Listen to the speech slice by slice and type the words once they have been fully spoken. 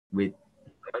with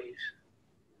noise.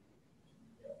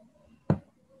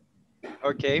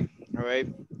 Okay, all right.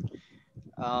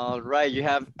 Right, you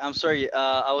have, I'm sorry,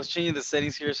 I was changing the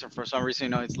settings here, so for some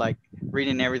reason, it's like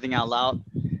reading everything out loud.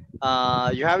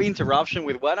 You have interruption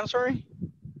with what? I'm sorry?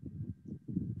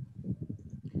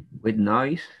 With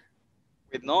noise,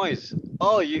 With noise.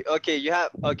 Oh, okay, you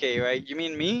have, okay, right. You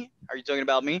mean me? Are you talking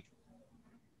about me?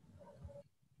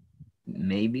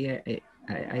 maybe I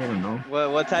don't know.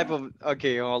 What type of,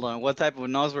 okay, hold on. What type of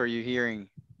noise were you hearing?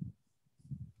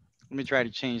 Let me try to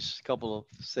change a couple of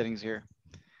settings here.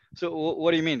 So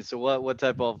what do you mean? So what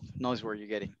type of noise were you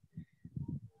getting?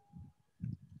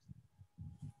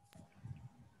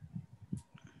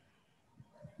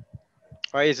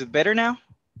 All right, is it better now?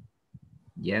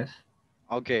 Yes.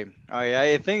 Okay. All right.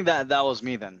 I think that was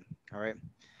me then. All right.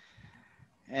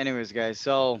 Anyways, guys.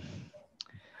 So,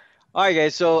 all right,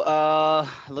 guys. So,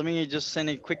 let me just send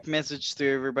a quick message to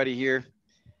everybody here.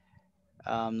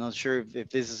 I'm not sure if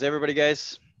this is everybody,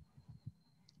 guys.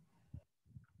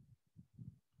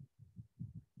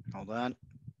 Hold on.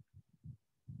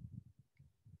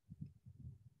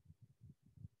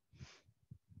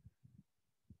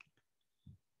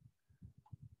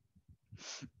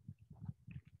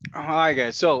 All right,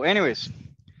 guys. So, anyways,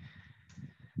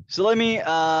 so let me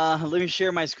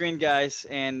share my screen, guys,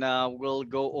 and we'll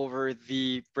go over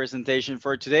the presentation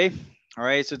for today. All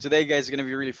right. So today, guys, is gonna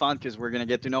be really fun because we're gonna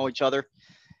get to know each other.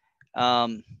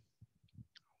 Um,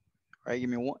 all right. Give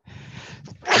me one.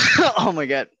 Oh my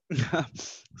God.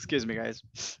 Excuse me, guys.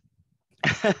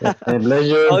 A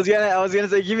pleasure. I was gonna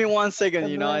say, give me 1 second,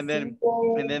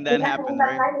 and then that happened,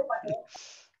 right?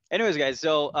 Anyways, guys,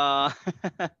 so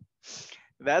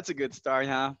that's a good start,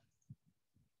 huh?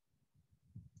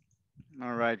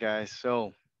 All right, guys.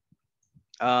 So,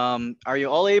 are you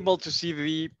all able to see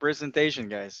the presentation,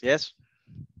 guys? Yes.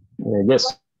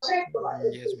 Yes. Yes,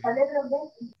 we have.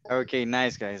 Okay,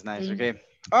 nice, guys, nice. Okay.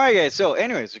 All right, guys. So,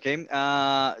 anyways, okay.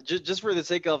 Just for the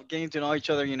sake of getting to know each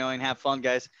other, and have fun,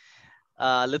 guys.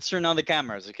 Let's turn on the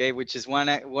cameras, okay? Which is one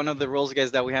of the rules,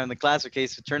 guys, that we have in the class. Okay,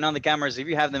 so turn on the cameras if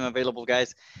you have them available,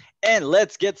 guys, and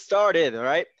let's get started. All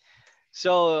right.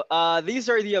 So these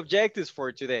are the objectives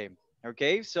for today.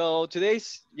 Okay, so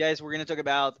today's, guys, we're gonna talk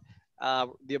about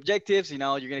the objectives. You're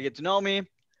gonna get to know me.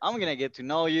 I'm gonna get to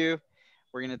know you.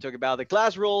 We're gonna talk about the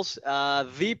class rules,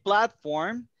 the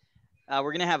platform.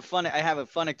 We're gonna have fun. I have a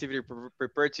fun activity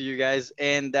prepared to you guys,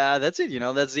 and that's it.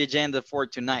 That's the agenda for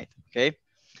tonight. Okay.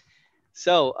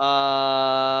 So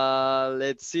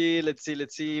let's see.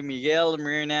 Miguel,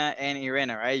 Marina, and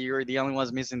Irena, right? You're the only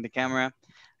ones missing the camera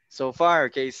so far.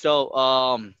 Okay,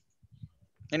 so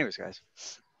anyways, guys.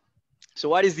 So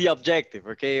what is the objective?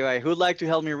 Okay, right? Who'd like to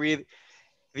help me read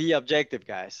the objective,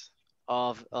 guys,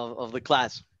 of the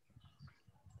class?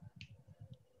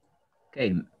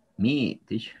 Okay, me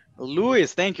teacher.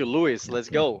 Luis, thank you, Luis. Let's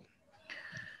Okay. go.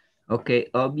 Okay,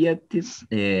 objectives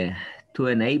to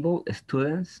enable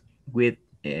students with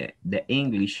the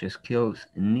English skills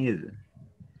needed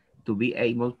to be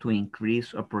able to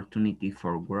increase opportunity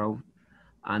for growth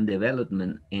and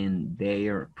development in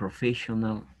their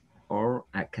professional or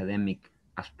academic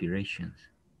aspirations.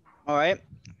 All right,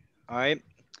 all right.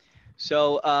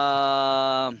 So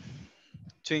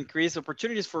to increase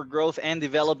opportunities for growth and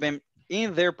development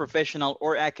in their professional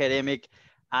or academic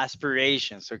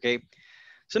aspirations. Okay.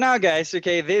 So now, guys,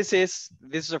 okay, this is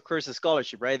of course a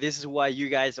scholarship, right? This is why you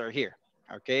guys are here.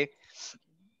 Okay.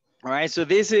 All right. So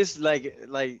this is like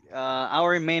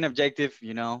our main objective,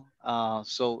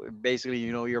 So basically,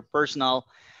 your personal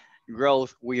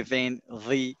growth within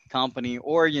the company,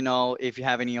 or if you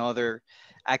have any other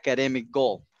academic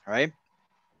goal. All right.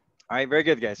 All right. Very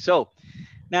good, guys. So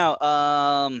now,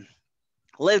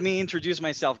 let me introduce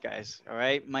myself, guys. All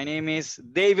right. My name is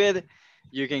David.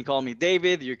 You can call me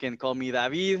David. You can call me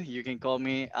David. You can call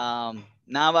me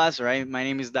Navas. All right. My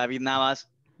name is David Navas.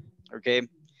 Okay.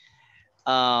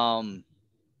 Um,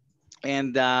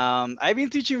 and I've been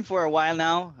teaching for a while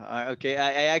now. Okay.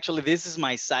 I actually, this is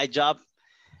my side job.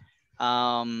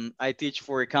 I teach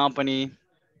for a company.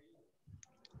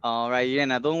 All right,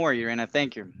 Irena. Don't worry, Irena.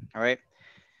 Thank you. All right.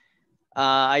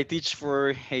 I teach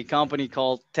for a company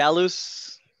called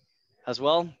Talus as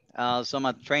well. So I'm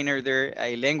a trainer there,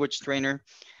 a language trainer.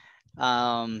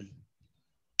 Um,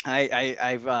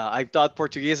 I've taught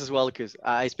Portuguese as well because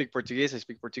I speak Portuguese. I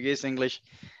speak Portuguese, English,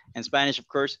 and Spanish, of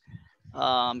course.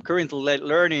 Currently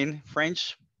learning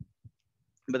French,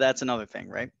 but that's another thing,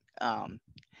 right? Um,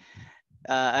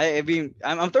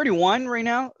 I'm 31 right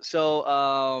now, so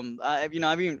I've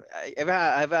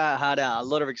had a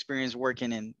lot of experience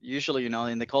working in, usually,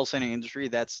 in the call center industry.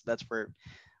 That's where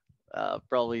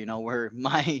probably, you know, where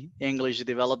my English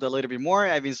developed a little bit more.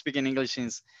 I've been speaking English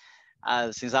since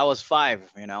I was 5,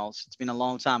 you know, so it's been a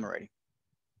long time already.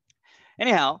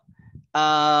 Anyhow,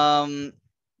 um,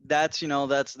 that's, you know,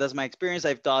 that's my experience.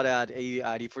 I've taught at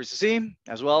E4CC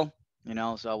as well, you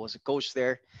know, so I was a coach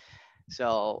there.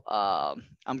 So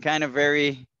I'm kind of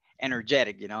very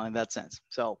energetic, you know, in that sense.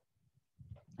 So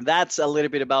that's a little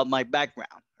bit about my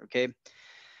background. Okay.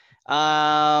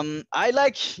 I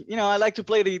like, you know, I like to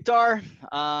play the guitar.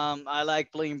 I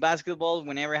like playing basketball.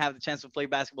 Whenever I have the chance to play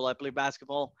basketball, I play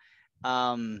basketball.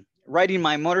 Riding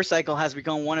my motorcycle has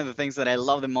become one of the things that I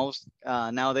love the most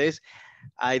nowadays.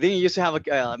 I didn't used to have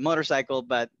a motorcycle,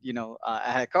 but you know,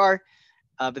 I had a car.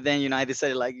 But then, you know, I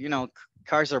decided, like, you know,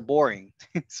 cars are boring,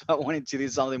 so I wanted to do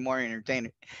something more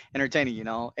entertaining, you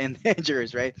know, and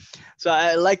dangerous, right? So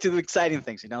I like to do exciting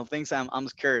things, you know, things I'm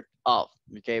scared of.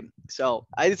 Okay, so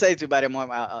I decided to buy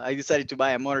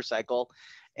a motorcycle,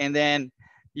 and then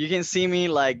you can see me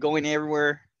like going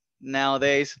everywhere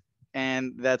nowadays,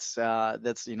 and that's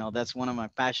you know, that's one of my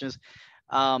passions.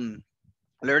 Um,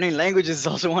 Learning languages is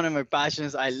also one of my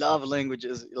passions. I love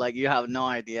languages like you have no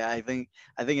idea. I think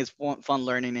it's fun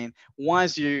learning, and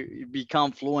once you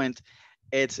become fluent,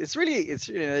 it's really, it's,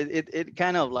 you know, it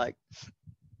kind of like,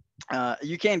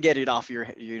 you can't get it off your,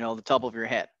 you know, the top of your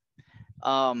head.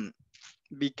 um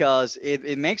because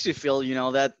it makes you feel, you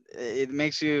know, that it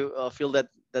makes you feel that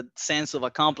sense of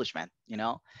accomplishment, you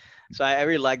know. So I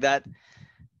really like that.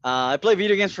 I play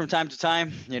video games from time to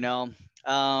time, you know.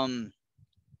 um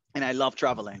and I love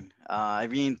traveling.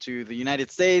 I've been to the United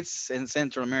States and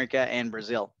Central America and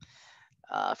Brazil.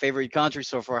 Favorite country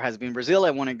so far has been Brazil.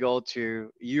 I want to go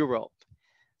to Europe,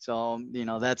 so you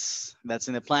know, that's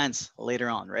in the plans later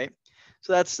on, right?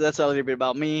 So that's a little bit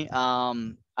about me.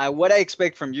 What I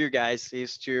expect from you guys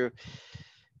is to,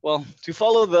 well, to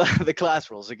follow the the class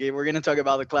rules. Okay, we're gonna talk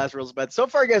about the class rules, but so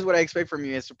far, guys, what I expect from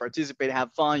you is to participate,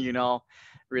 have fun, you know,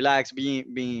 relax,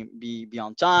 be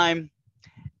on time,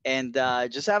 and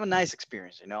just have a nice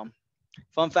experience, you know.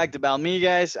 Fun fact about me,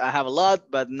 guys, I have a lot,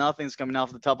 but nothing's coming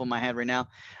off the top of my head right now.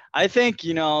 I think,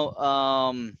 you know,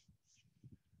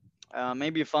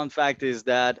 maybe a fun fact is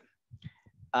that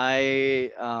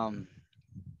I, oh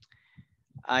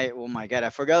my God, I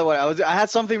forgot what I had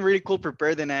something really cool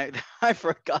prepared, and I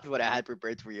forgot what I had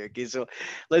prepared for you. Okay, so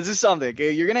let's do something.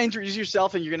 Okay, you're gonna introduce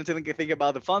yourself, and you're gonna think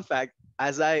about the fun fact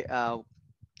as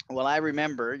well, I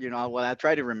remember, you know, well, I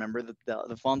try to remember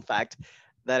the fun fact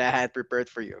that I had prepared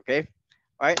for you. Okay.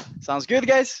 All right. Sounds good,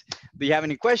 guys. Do you have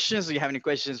any questions? Do you have any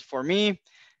questions for me? Do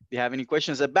you have any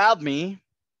questions about me?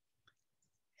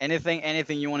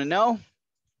 Anything you want to know?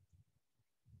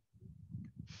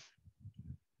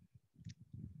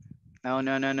 No,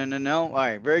 no, no, no, no, no. All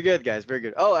right. Very good, guys. Very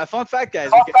good. Oh, a fun fact,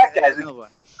 guys. Okay. Another one.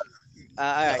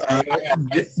 All right.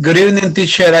 Good evening,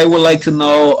 teacher. I would like to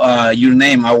know your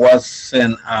name. I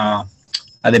wasn't at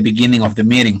the beginning of the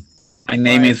meeting. My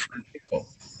name Right. is Francisco.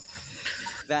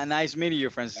 That nice meeting you,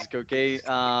 Francisco. Okay.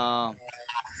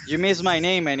 You missed my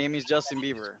name. My name is Justin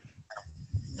Bieber.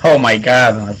 Oh my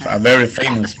God, a very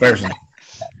famous person.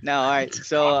 No, all right.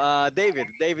 So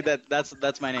David,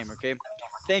 that's my name. Okay.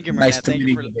 Thank you, Nice Marina. to Thank you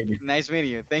meet for, you, baby. nice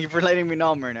meeting you. Thank you for letting me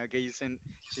know, Marina. Okay,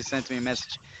 she sent me a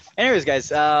message. Anyways, guys,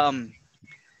 so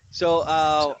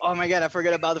oh my God, I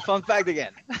forgot about the fun fact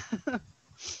again.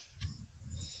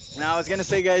 Now I was gonna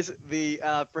say, guys, the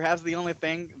perhaps the only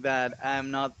thing that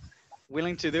I'm not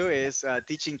willing to do is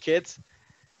teaching kids.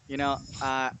 You know,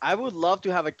 I would love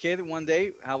to have a kid one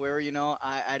day. However, you know,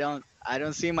 I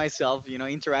don't see myself, you know,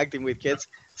 interacting with kids.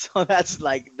 So that's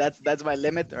like that's my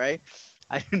limit, right?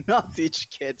 I do not teach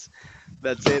kids.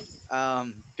 That's it.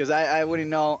 Because I wouldn't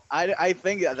know. I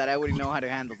think that I wouldn't know how to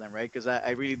handle them, right? Because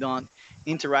I really don't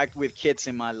interact with kids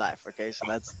in my life. Okay, so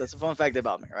that's a fun fact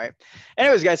about me, right?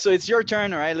 Anyways, guys, so it's your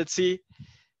turn. All right, let's see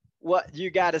what you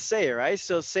got to say. All right,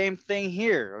 so same thing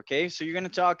here. Okay, so you're gonna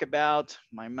talk about.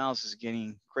 My mouse is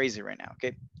getting crazy right now.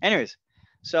 Okay. Anyways,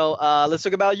 so let's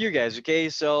talk about you guys. Okay,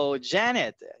 so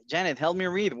Janet, help me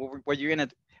read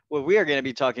what we are gonna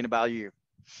be talking about you.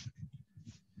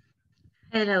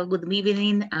 Hello, good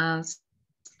evening. I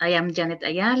am Janet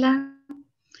Ayala.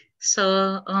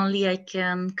 So only I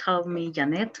can call me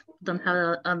Janet. Don't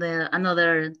have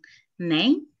another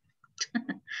name. All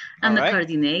I'm a right.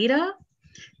 coordinator.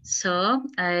 So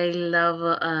I love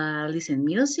listen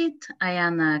music. I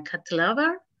am a cat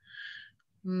lover.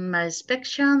 My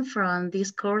expectation from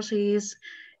this course is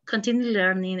continue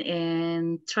learning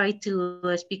and try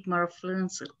to speak more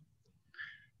fluently.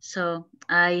 So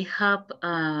I hope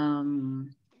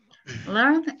learn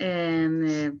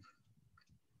and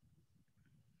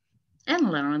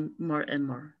learn more and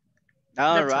more.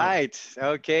 All That's all. right.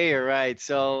 Okay. All right.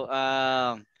 So,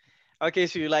 okay.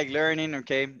 So you like learning.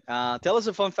 Okay. Tell us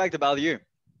a fun fact about you.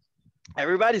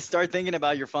 Everybody start thinking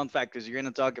about your fun fact because you're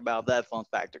going to talk about that fun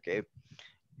fact. Okay.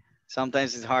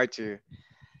 Sometimes it's hard to,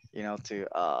 you know, to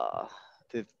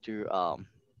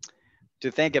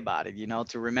think about it, you know,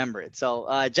 to remember it. So,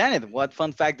 Janet, what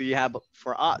fun fact do you have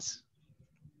for us?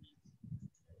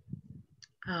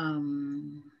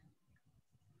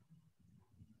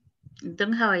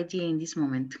 Don't have idea in this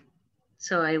moment,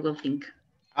 so I will think.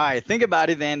 All right, think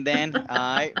about it, and then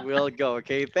I will go.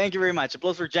 Okay, thank you very much.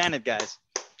 Applause for Janet, guys.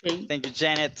 Okay, Thank you,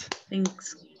 Janet.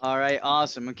 thanks. All right,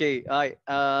 awesome. Okay, all right,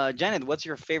 Janet, what's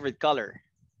your favorite color?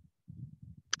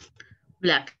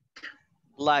 Black.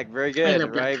 Black. Very I good.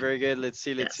 love black. Right, very good. Let's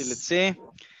see. Let's see. Let's Yes. see.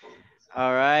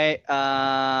 All right,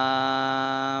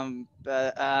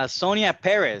 Sonia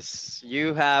Perez,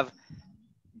 you have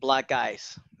black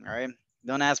eyes. All right.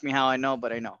 Don't ask me how I know,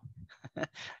 but I know.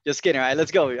 Just kidding. All right,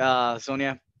 let's go.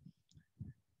 Sonia,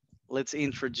 let's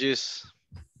introduce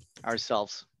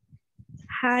ourselves.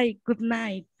 Hi, good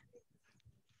night.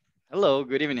 Hello,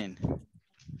 good evening.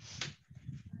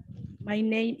 My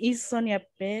name is Sonia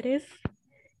Perez,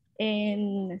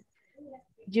 and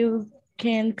you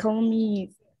can call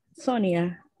me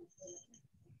Sonia.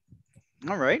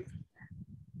 All right.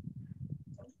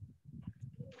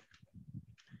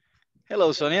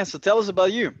 Hello, Sonia. So tell us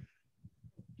about you.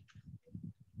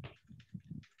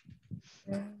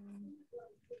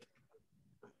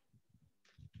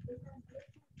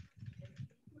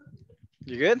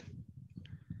 You good?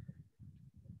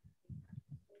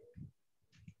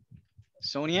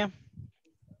 Sonia,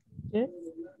 Yes.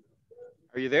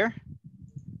 are you there?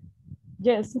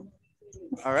 Yes.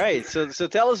 All right. So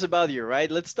tell us about you, right?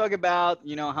 Let's talk about,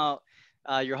 you know, how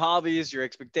your hobbies, your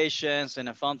expectations, and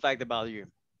a fun fact about you.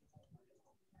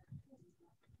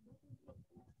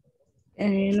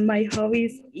 And my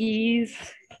hobbies is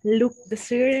look the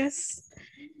series.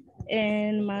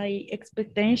 And my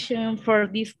expectation for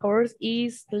this course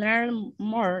is learn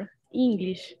more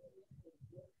English.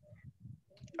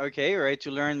 Okay, all right,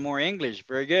 to learn more English.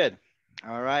 Very good.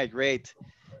 All right, great.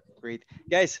 Great.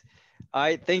 Guys, all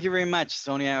right, thank you very much,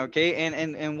 Sonia. Okay,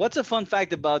 and what's a fun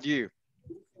fact about you?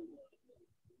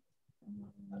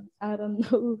 I don't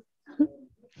know.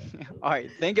 All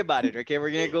right, think about it. Okay, we're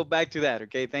gonna go back to that.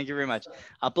 Okay, thank you very much.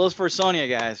 Applause for Sonia,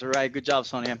 guys. All right, good job,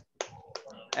 Sonia.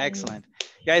 Excellent.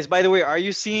 Guys, by the way, are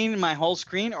you seeing my whole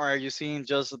screen or are you seeing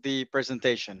just the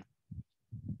presentation?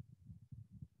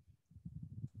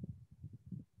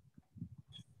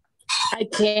 I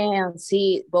can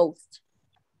see both.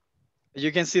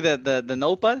 You can see the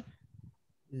notepad?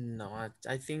 No,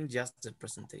 I think just the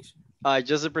presentation.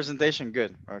 Just the presentation.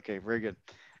 Good. Okay, very good.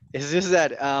 It's just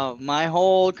that my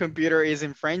whole computer is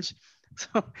in French.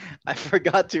 So I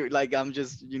forgot to, like, I'm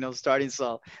just, you know, starting.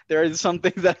 So there are some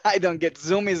things that I don't get.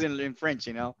 Zoom is in French,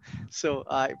 you know. So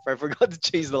I forgot to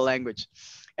change the language.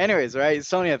 Anyways, all right,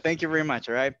 Sonia, thank you very much.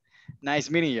 All right. Nice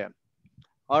meeting you.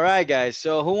 All right, guys.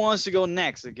 So who wants to go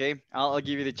next? Okay. I'll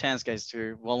give you the chance, guys,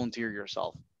 to volunteer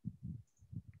yourself.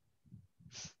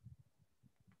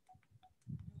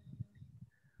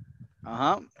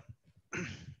 Uh-huh.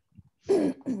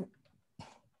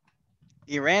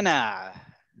 Irena.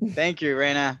 Thank you,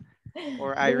 Irena.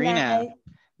 Or Good Irina. night.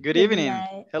 Good Good evening.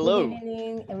 night. Hello. Good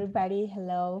evening, everybody.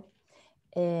 Hello.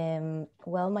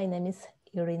 Well, my name is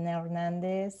Irina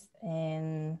Hernandez,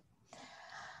 and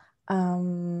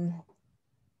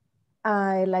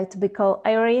I like to be called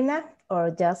Irina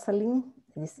or Jocelyn.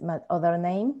 This is my other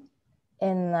name.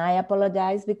 And I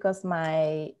apologize because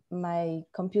my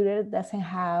computer doesn't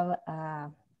have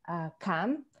a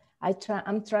cam.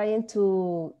 I'm trying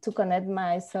to connect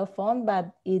my cell phone,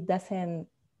 but it doesn't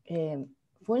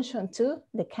function too,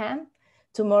 the cam.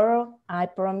 Tomorrow, I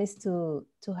promise to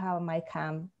have my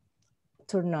cam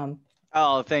turned on.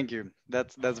 Oh, thank you.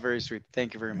 That's very sweet.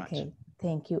 Thank you very much. Okay,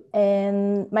 thank you.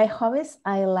 And my hobbies,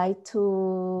 I like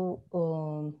to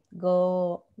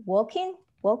go walking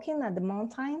at the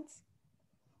mountains.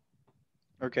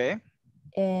 Okay.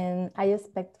 And I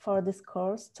expect for this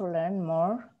course to learn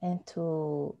more and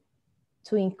to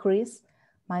increase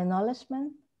my knowledge.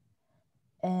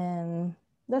 And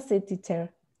that's it, teacher.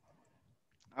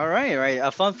 All right, all right.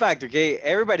 A fun fact, okay?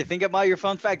 Everybody think about your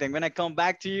fun fact. I'm going to come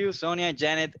back to you, Sonia,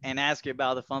 Janet, and ask you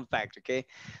about the fun fact, okay?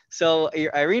 So,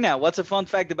 Irina, what's a fun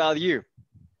fact about you?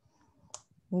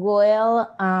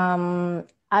 Well,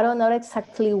 I don't know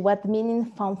exactly what meaning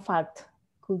fun fact.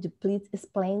 Could you please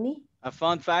explain me? A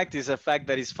fun fact is a fact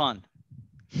that is fun.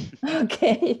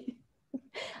 Okay.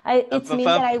 It means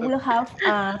that I will have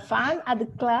fun at the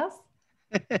class.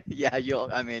 Yeah,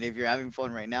 I mean, if you're having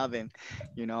fun right now, then,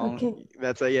 Okay.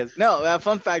 that's a yes. No, a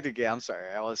fun fact again. I'm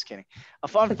sorry, I was kidding. A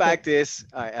fun Okay. fact is,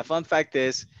 all right, a fun fact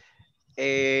is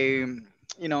a,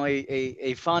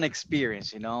 a fun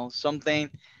experience, something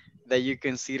that you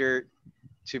consider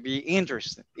to be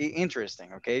interesting.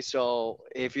 Okay. So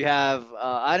if you have,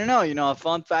 I don't know, a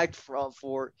fun fact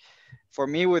for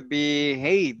me would be,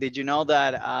 hey, did you know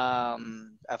that,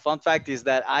 a fun fact is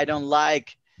that I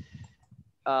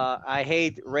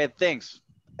hate red things.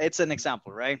 It's an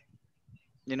example, right?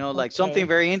 Like something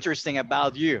Okay. very interesting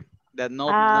about you that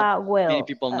not many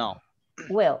people know.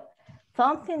 Well,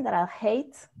 something that I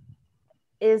hate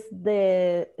is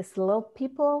the slow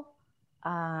people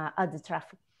at the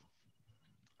traffic.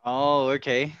 Oh,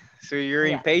 okay. So you're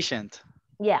Yeah. impatient.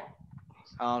 Yeah.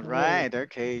 All Really. right.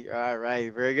 Okay. All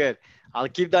right. Very good. I'll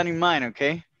keep that in mind.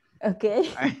 Okay. Okay.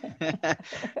 All right.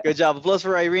 Good job. Applause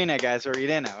for Irina, guys, or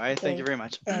Irina. All right. Thank you Okay. very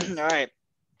much. All Thanks. right.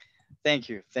 Thank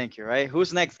you. Thank you. All right.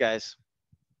 Who's next, guys?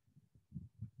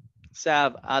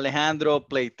 Sab, Alejandro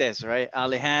Pleites, right?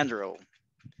 Alejandro. Good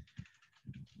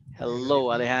Hello,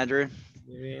 evening. Alejandro.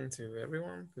 Good evening to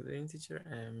everyone. Good evening, teacher.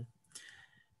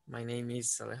 My name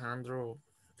is Alejandro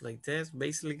Pleites.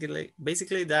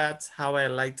 Basically, that's how I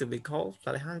like to be called,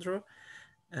 Alejandro.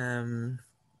 Um,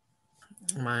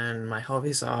 my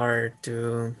hobbies are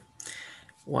to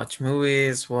watch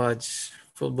movies, watch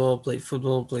football, play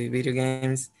video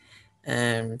games.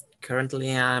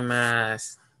 Currently, I'm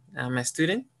a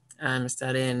student. I'm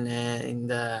studying in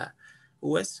the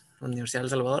US, Universidad del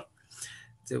Salvador,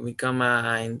 to become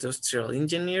an industrial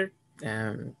engineer.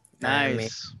 I mean,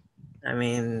 Nice. I'm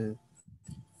in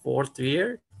fourth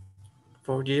year.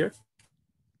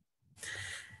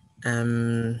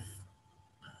 Um,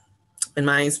 and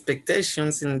my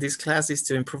expectations in this class is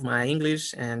to improve my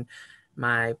English and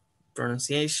my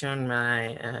pronunciation,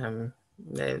 my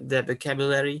the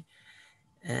vocabulary,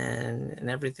 and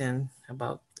everything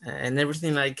about and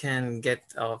everything I can get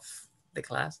off the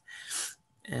class.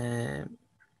 Um,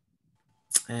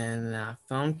 and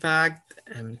fun fact,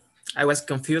 I was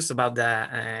confused about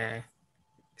the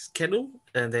schedule,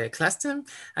 the class time.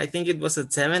 I think it was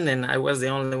at 7 and I was the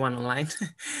only one online.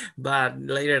 But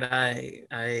later I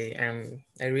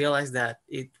realized that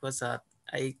it was at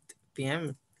 8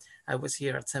 p.m. I was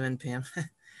here at 7 p.m.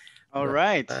 All but,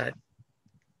 right.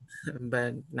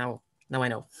 but now I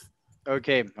know.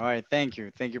 Okay. All right. Thank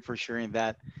you. Thank you for sharing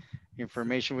that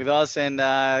information with us. And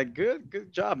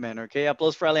good job, man. Okay.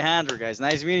 Applause for Alejandro, guys.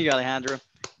 Nice meeting you, Alejandro.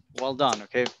 Well done.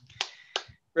 Okay.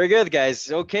 Very good,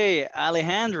 guys. Okay,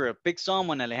 Alejandro, pick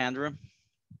someone, Alejandro.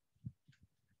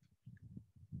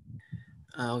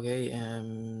 Okay.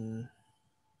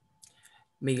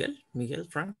 Miguel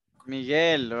Frank.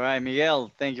 Miguel. All right,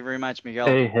 Miguel. Thank you very much, Miguel.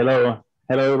 Hey, hello.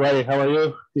 Hello, everybody. How are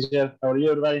you, teacher? How are you,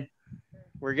 everybody?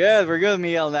 We're good. We're good,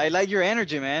 Miguel. I like your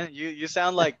energy, man. You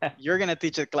sound like you're gonna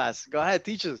teach a class. Go ahead,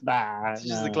 teach us. Teach us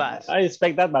the No. class. I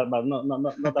expect that, but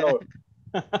not at all.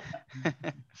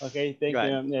 Okay, thank Go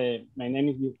you. ahead. My name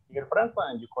is Miguel Franco,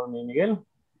 and you call me Miguel,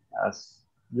 as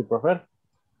you prefer.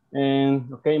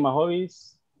 And okay, my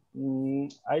hobbies.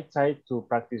 I try to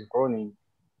practice running,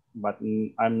 but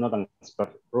I'm not an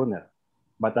expert runner.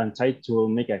 But I'm trying to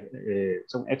make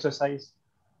some exercise,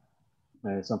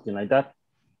 something like that.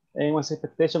 And my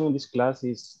expectation in this class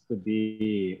is to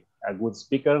be a good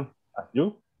speaker as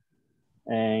you,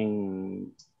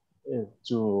 and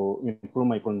to improve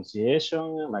my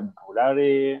pronunciation, my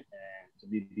vocabulary, and to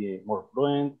be more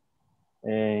fluent,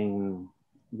 and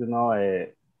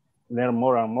learn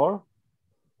more and more.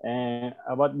 And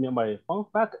about my fun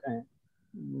fact,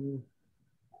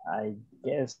 I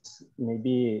guess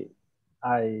maybe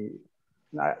I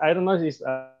I don't know if it's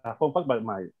a fun fact, but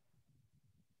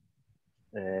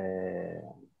uh,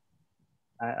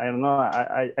 I don't know.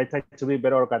 I try to be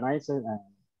better organized and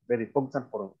very focused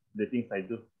for the things I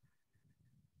do.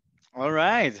 All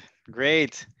right.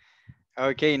 Great.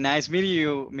 Okay, nice meeting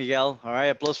you, Miguel. All right,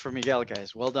 applause for Miguel,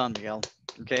 guys. Well done, Miguel.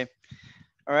 Okay.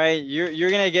 All right,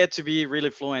 you're gonna get to be really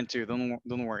fluent too.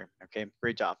 Don't worry. Okay,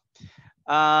 great job.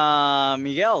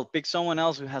 Miguel, pick someone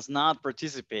else who has not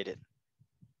participated.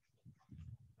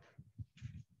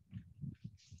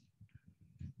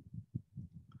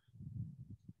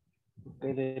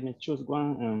 Okay, let me choose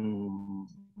one.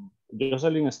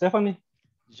 Jocelyn Stephanie.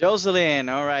 Jocelyn.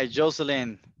 All right,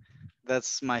 Jocelyn.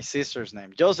 That's my sister's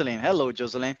name. Jocelyn. Hello,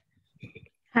 Jocelyn.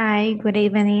 Hi, good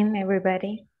evening,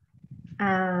 everybody.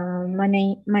 My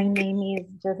name is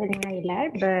Jocelyn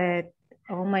Aguilar, but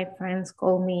all my friends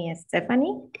call me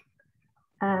Stephanie.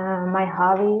 My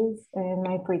hobbies and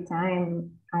my free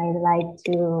time, I like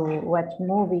to watch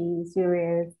movies,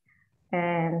 series,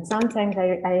 And sometimes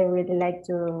I really like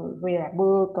to read a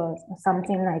book or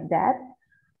something like that.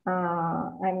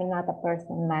 I'm not a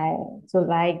person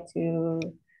like to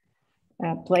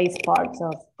play sports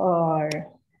or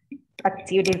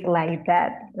activities like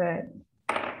that, but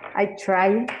I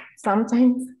try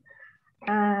sometimes.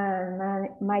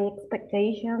 My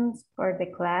expectations for the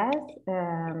class,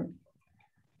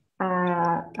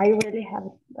 I really have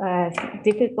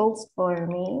difficult for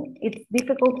me. It's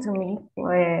difficult to me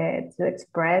to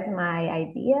express my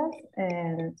ideas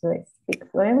and to speak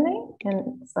fluently.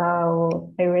 And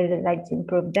so I really like to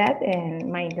improve that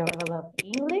and my level of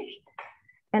English.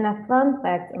 And a fun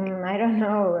fact, I don't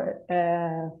know,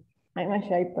 I'm a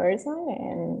shy person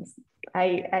and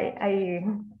I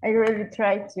really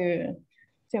try to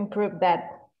improve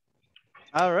that.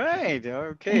 All right.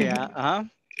 Okay.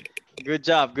 Good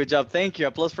job. Good job. Thank you.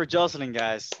 Applause for Jocelyn,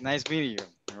 guys. Nice meeting you.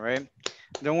 All right.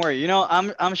 Don't worry. You know,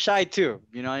 I'm shy too.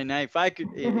 You know, and if I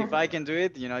can do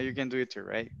it, you know, you can do it too,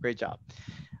 right? Great job.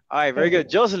 All right. Very good.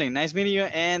 Jocelyn, nice meeting you.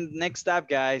 And next up,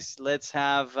 guys, let's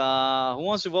have who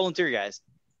wants to volunteer, guys?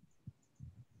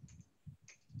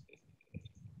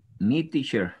 Me,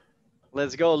 teacher.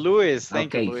 Let's go, Luis.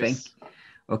 Thank you, Luis.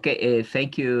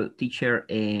 Thank you, teacher.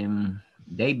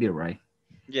 David, right?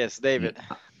 Yes, David.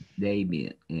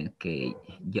 David. Okay,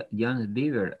 Jonas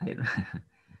Bieber.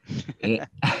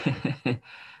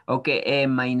 Okay,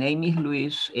 my name is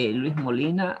Luis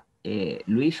Molina.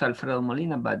 Luis Alfredo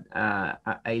Molina, but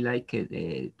I like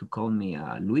it to call me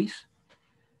Luis.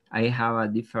 I have a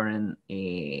different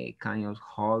kind of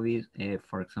hobbies.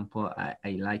 For example,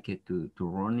 I like it to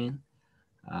running,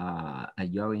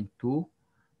 jogging too.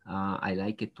 I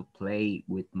like it to play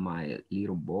with my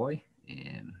little boy.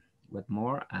 And what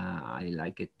more? I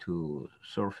like it to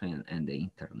surfing and the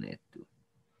internet too.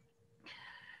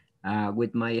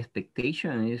 With my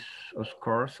expectation is, of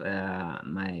course,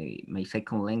 my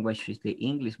second language is the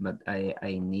English, but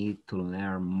I need to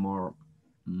learn more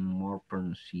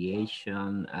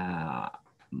pronunciation, a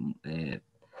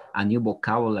new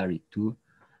vocabulary too,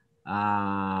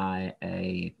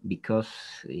 because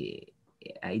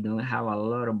I don't have a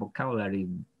lot of vocabulary.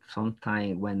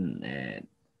 Sometimes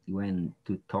when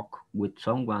to talk with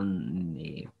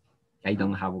someone, I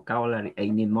don't have vocabulary. I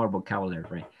need more vocabulary,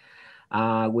 right?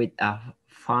 With a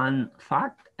fun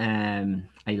fact, I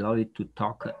love it to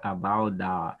talk about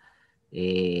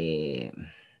the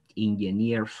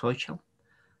engineer social.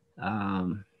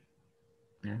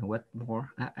 What more?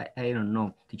 I don't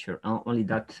know, teacher. Only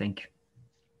that. Thank you.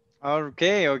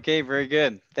 Okay, very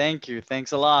good. Thank you.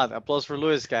 Thanks a lot. Applause for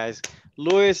Luis, guys.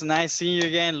 Luis, nice seeing you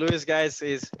again. Luis, guys,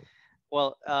 he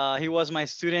was my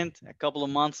student a couple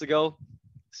of months ago.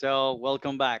 So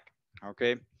welcome back.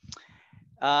 Okay.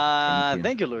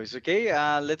 Thank you, Luis. Okay.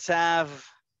 Let's have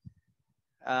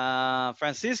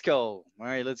Francisco. All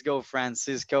right, let's go,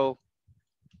 Francisco.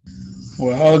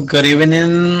 Well, good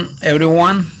evening,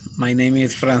 everyone. My name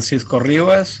is Francisco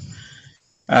Rivas.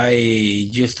 I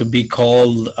used to be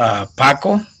called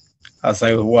Paco, as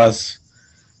I was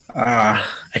a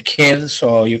kid,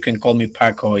 so you can call me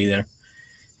Paco either.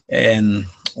 And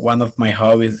one of my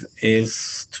hobbies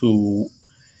is to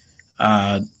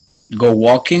go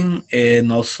walking,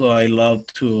 and also I love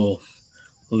to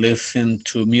listen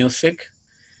to music.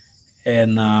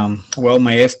 And well,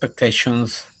 my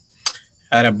expectations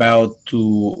are about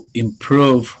to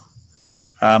improve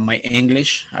my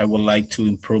English. I would like to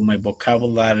improve my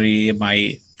vocabulary,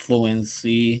 my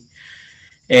fluency,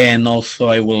 and also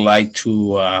I would like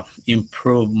to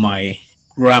improve my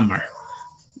grammar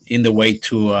in the way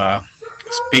to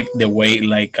speak the way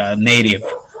like a native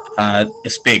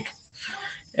speak.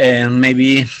 And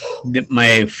maybe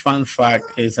my fun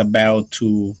fact is about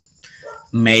to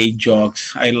make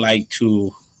jokes. I like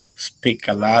to speak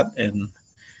a lot, and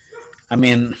I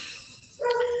mean,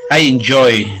 I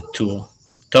enjoy to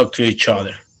talk to each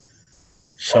other.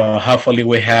 So hopefully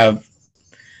we have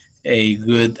a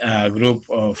good group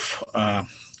of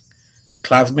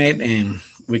classmates, and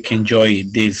we can enjoy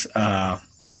this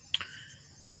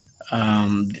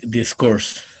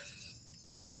course.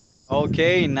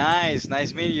 Okay, nice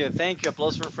meeting you. Thank you.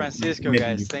 Applause for Francisco,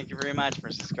 guys. Thank you very much,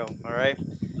 Francisco. All right,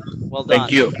 well done.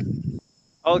 Thank you.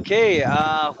 Okay,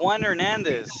 Juan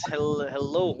Hernandez.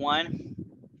 Hello, Juan.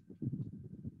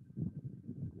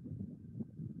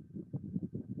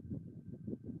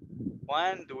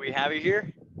 Juan, do we have you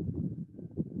here?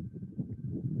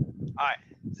 All right,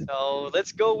 so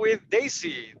let's go with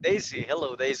Daisy. Daisy,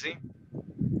 hello, Daisy.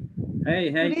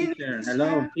 Hey, teacher.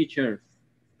 Hello, teacher.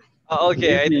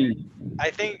 Okay, I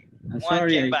think I'm Juan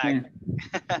sorry, came back.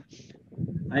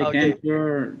 I Okay.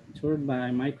 can't turn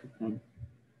my microphone.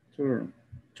 Turn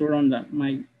on the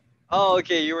mic. Oh,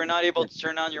 okay. You were not able to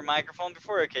turn on your microphone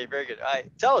before? Okay, very good. All right.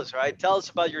 Tell us, right? Tell us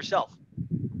about yourself.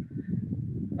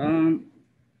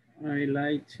 I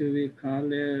like to be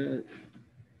called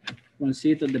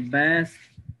Juancito the best.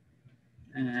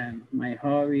 And my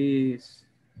hobbies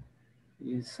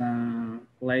is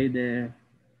play the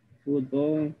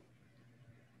football.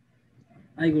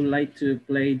 I would like to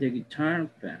play the guitar,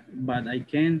 but I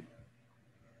can't.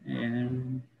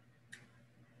 And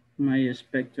my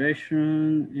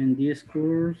expectation in this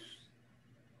course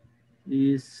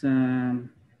is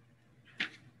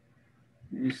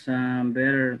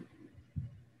better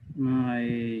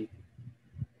my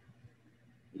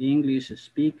English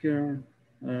speaker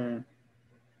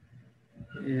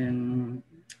and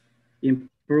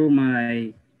improve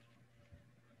my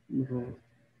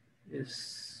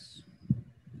is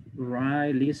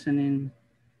right listening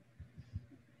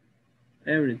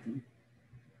everything.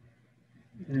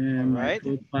 And my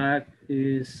food pack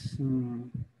is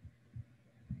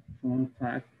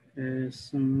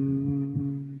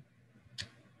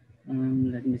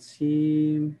let me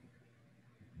see.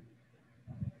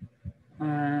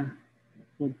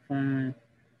 Food pack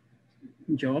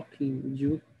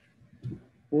joking,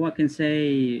 or I can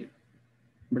say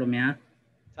bromear.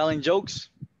 Telling jokes.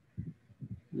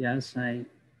 Yes, I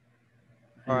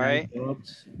All right. like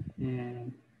jokes,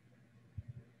 and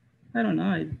I don't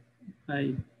know.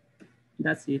 I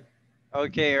that's it.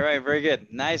 Okay, all right, very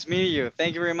good. Nice meeting you.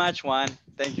 Thank you very much, Juan.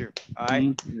 Thank you. All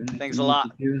right. Thanks a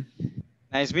lot.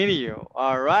 Nice meeting you.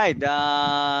 All right.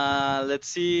 Let's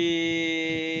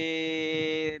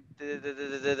see.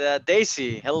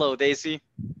 Daisy. Hello, Daisy.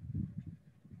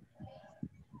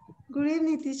 Good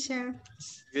evening, teacher.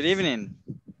 Good evening.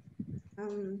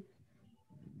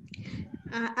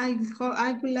 I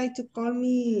would like to call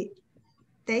me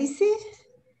Daisy.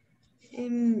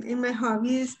 In my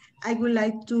hobbies, I would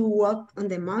like to walk on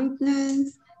the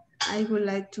mountains. I would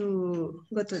like to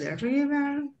go to the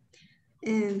river,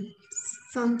 and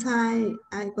sometimes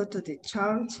I go to the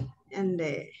church and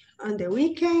on the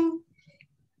weekend.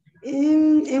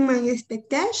 In my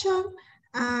expectation,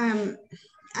 I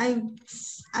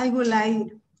would like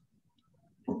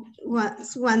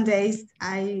one day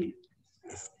I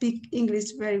speak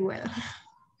English very well.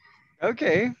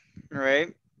 Okay, all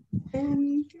right.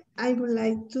 And I would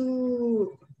like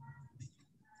to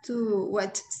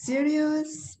watch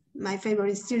series. My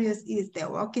favorite series is The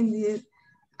Walking Dead.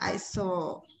 I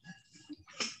saw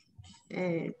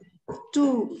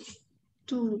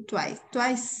twice.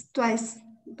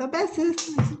 The best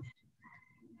is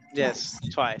yes,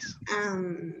 twice.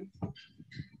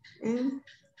 And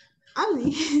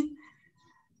only.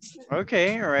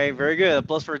 Okay, all right, very good. A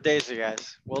plus for Daisy,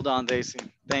 guys. Well done, Daisy.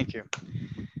 Thank you.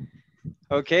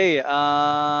 Okay,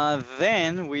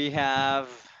 then we have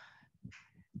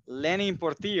Lenin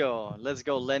Portillo. Let's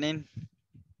go, Lenin.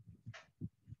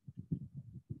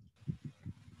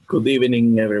 Good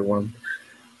evening, everyone.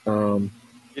 Good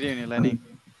evening, Lenin.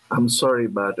 I'm sorry,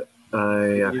 but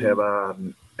I have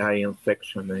an eye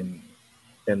infection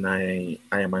and I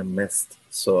am a mess,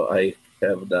 so I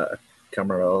have the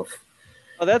camera off.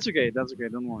 Oh, that's okay. That's okay.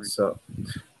 Don't worry. So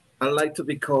I'd like to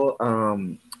be called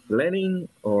Lenin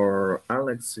or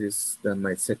Alex is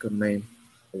my second name,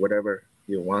 whatever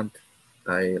you want.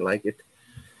 I like it.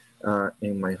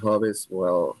 In my hobbies,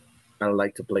 well, I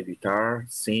like to play guitar,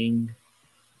 sing,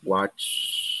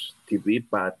 watch TV,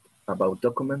 but about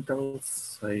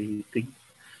documentals, I think.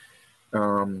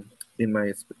 In my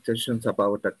expectations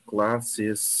about the class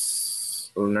is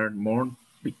learn more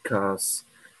because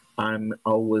I'm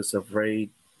always afraid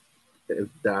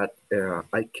that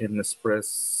I can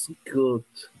express good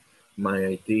my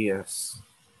ideas,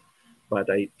 but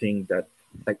I think that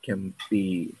I can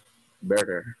be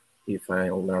better if I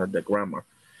learn the grammar.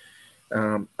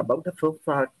 About the fun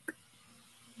fact,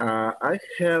 I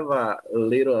have a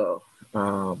little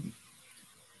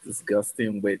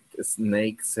disgusting with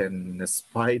snakes and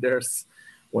spiders.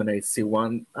 When I see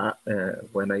one of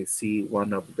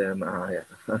them,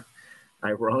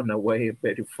 I run away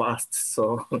very fast.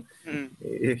 So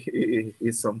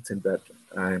it's something that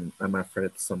I'm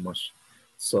afraid so much.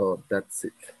 So that's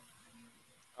it.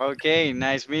 Okay,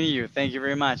 nice meeting you. Thank you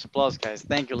very much. Applause, guys.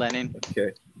 Thank you, Lenin.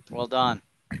 Okay. Well done.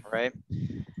 All right.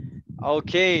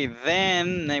 Okay,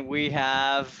 then we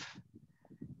have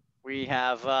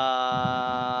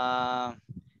Mirna.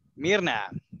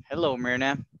 Hello,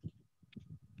 Mirna.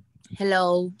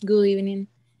 Hello, good evening.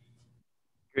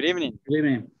 Good evening. Good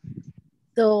evening.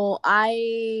 So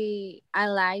I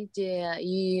like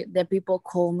the people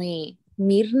call me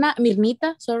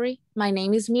Mirnita, sorry. My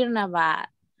name is Mirna, but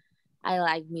I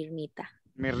like Mirnita.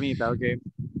 Mirnita, okay.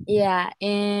 Yeah,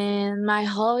 and my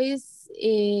hobbies,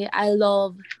 I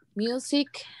love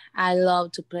music. I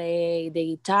love to play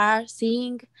the guitar,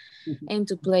 sing, and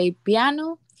to play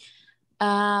piano.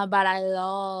 But I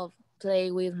love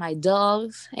play with my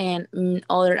dogs and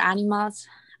other animals.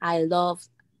 I love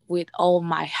with all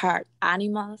my heart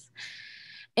animals.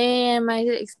 And my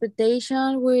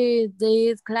expectation with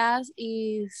this class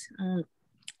is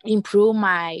improve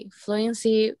my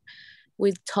fluency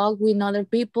with talk with other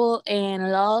people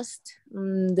and lost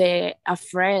the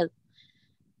afraid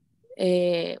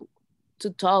to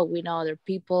talk with other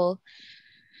people.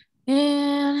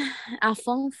 And a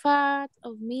fun fact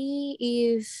of me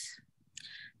is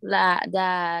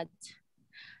that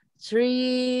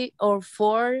 3 or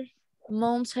 4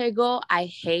 months ago I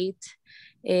hate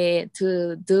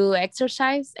to do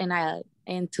exercise,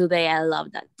 and today I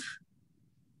love that.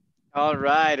 All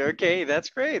right. Okay, that's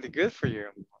great. Good for you.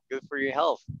 Good for your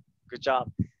health. Good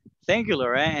job. Thank you,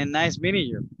 Laura, and nice meeting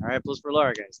you. All right, plus for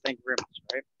Laura, guys. Thank you very much.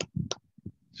 All right.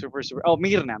 Super, super. Oh,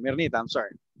 Mirnita. I'm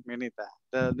sorry, Mirnita.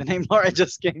 The name Laura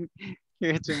just came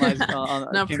here to my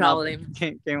No came up problem.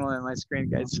 came on my screen,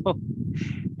 guys. So,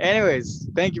 anyways,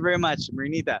 thank you very much,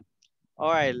 Mirnita.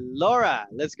 All right, Laura.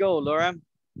 Let's go, Laura.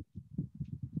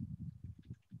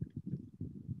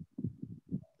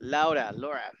 Laura.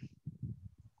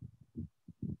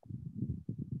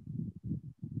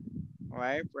 All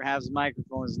right, perhaps the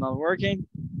microphone is not working.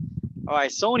 All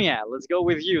right, Sonia, let's go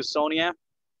with you, Sonia.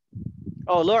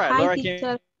 Oh, Laura. Hi, Laura teacher.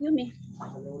 came. Excuse me.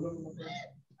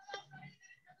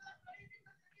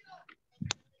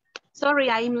 Sorry,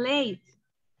 I'm late.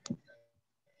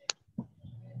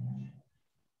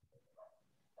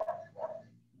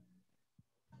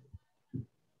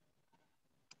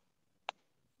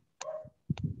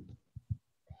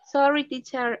 Sorry,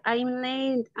 teacher. I'm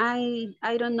late.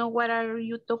 I don't know what are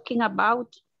you talking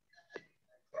about.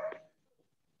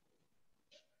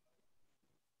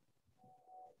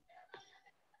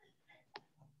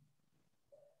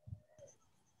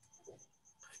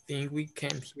 I think we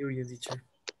can't hear you, teacher.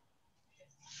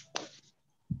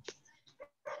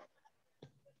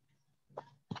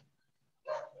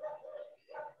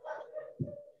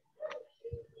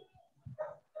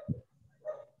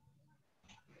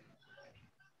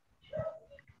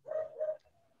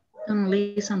 Don't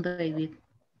listen, David.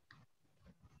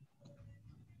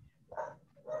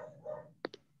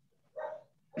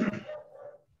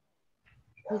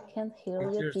 We can't hear you,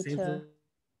 Teacher, seems teacher.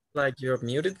 like you're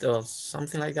muted or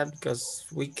something like that because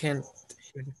we can't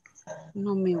hear you.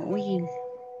 No me oyen.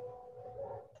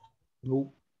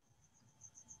 No.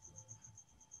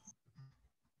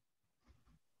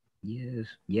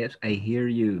 Yes, I hear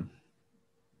you.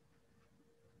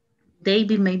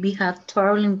 David maybe have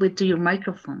trouble with your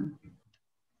microphone.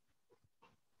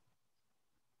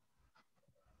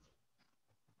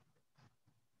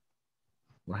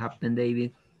 What happened,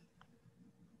 David?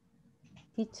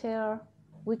 Teacher,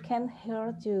 we can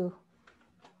hear you.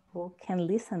 We can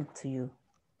listen to you.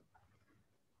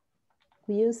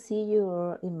 We see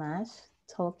your image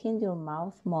talking, your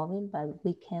mouth moving, but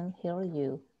we can't hear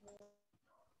you.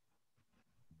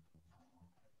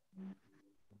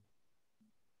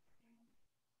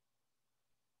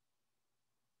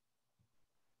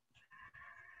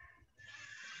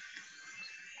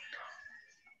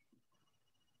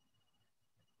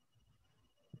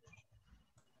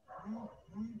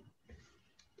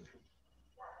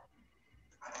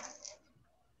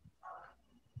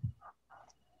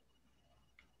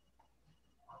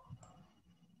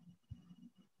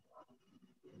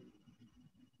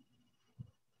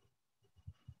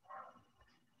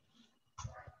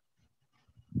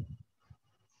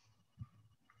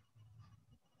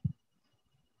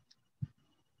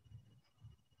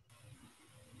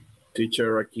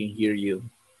 Teacher, I can hear you.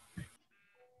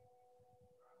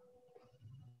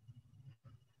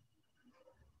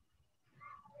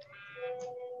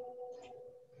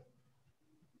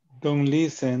 Don't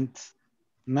listen,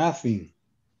 nothing.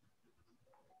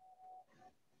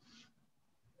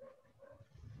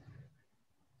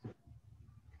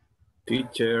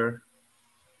 Teacher.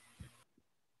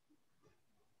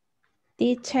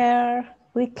 Teacher,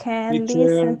 we can Teacher.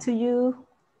 listen to you.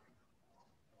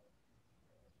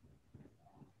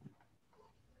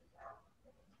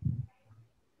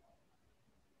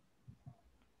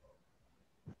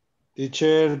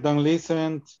 Teacher, don't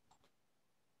listen.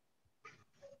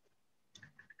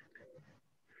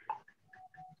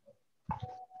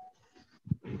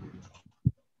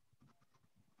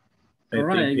 All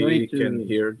right, I'm going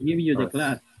to give you the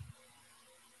class.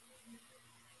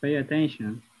 Pay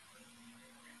attention.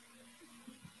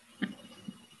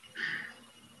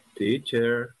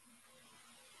 Teacher.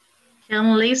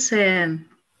 Can listen.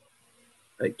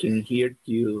 I can hear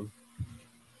you.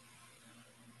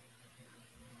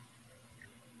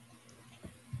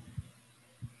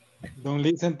 Don't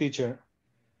listen, teacher.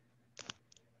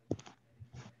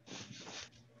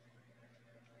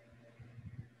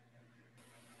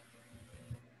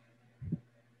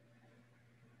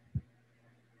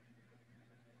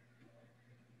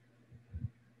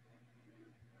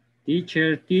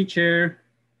 Teacher,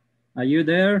 are you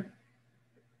there?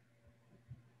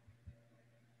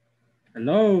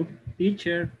 Hello,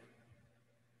 teacher.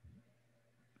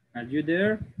 Are you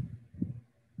there?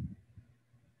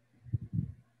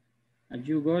 Are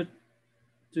you go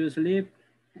to sleep?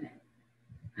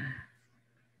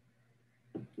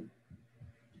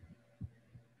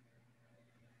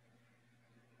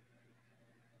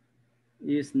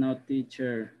 Is not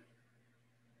teacher.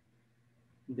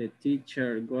 The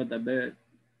teacher go to bed.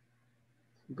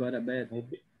 Go to bed.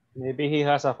 Maybe he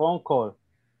has a phone call.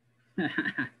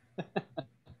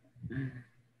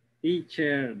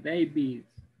 Teacher, babies.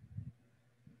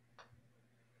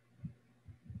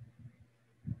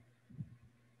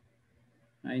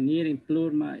 I need to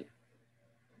improve my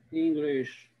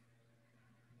English.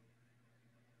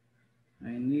 I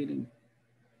need to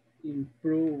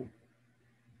improve.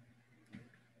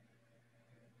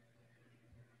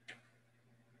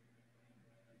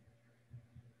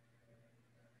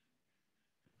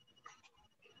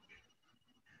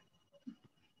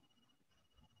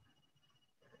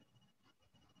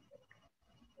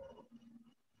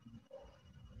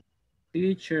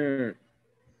 Teacher,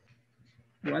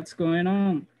 what's going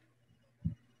on?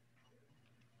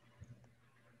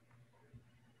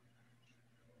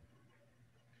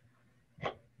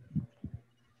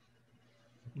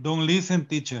 Don't listen,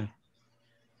 teacher.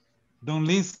 Don't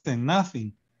listen,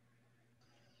 nothing.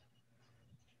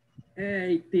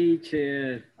 Hey,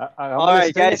 teacher. All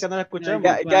right, guys.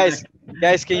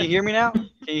 Guys, can you hear me now? Can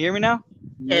you hear me now?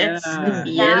 Yes.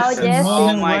 Yes. Yes.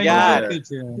 Oh my God.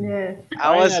 Yes.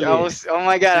 I was, oh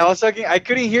my God, I was talking, I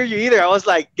couldn't hear you either. I was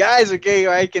like, guys, okay,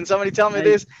 all right, can somebody tell me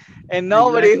this? And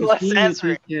nobody was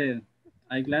answering.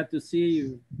 I'm glad to see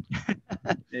you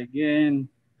again.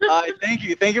 Thank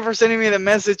you. Thank you for sending me the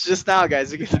message just now,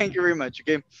 guys. Okay, thank you very much.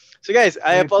 Okay. So guys,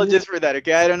 I apologize for that.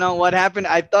 Okay. I don't know what happened.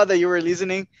 I thought that you were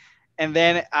listening and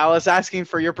then I was asking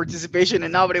for your participation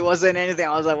and nobody was saying anything.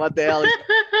 I was like, what the hell?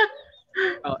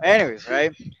 Oh, anyways,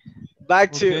 right.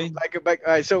 Back to back.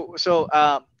 All right. So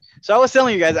I was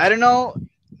telling you guys, I don't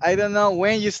know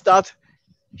when you stopped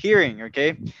hearing.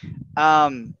 Okay.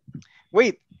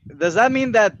 Wait, does that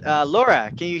mean that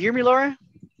Laura, can you hear me, Laura?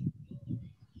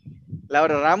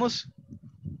 Laura Ramos?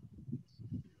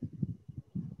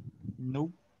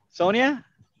 Nope. Sonia?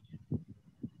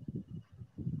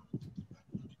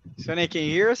 Sonia, can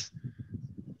you hear us?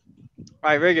 All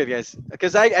right, very good, guys.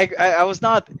 Because I was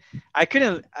not, I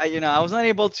couldn't, I was not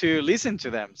able to listen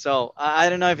to them. So I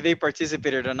don't know if they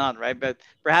participated or not, right? But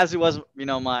perhaps it was,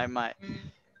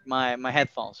 my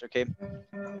headphones, okay?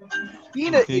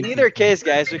 In either case,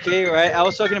 guys, okay, right? I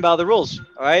was talking about the rules,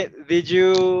 all right? Did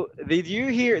you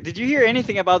hear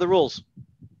anything about the rules?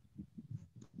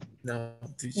 No,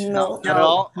 Not at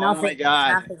all. Oh my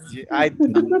God,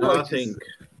 Nothing.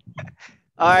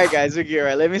 All right, guys, okay, all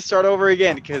right. Let me start over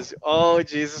again because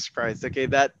Jesus Christ, okay,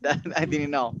 that I didn't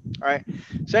know. All right.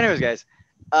 So, anyways, guys,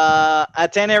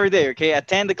 attend every day, okay?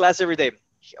 Attend the class every day.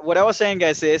 What I was saying,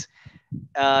 guys, is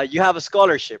you have a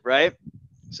scholarship, right?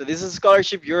 So this is a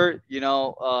scholarship. You're,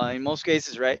 in most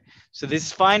cases, right? So this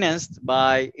is financed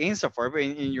by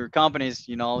INSAFORP in your companies,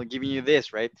 giving you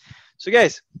this, right? So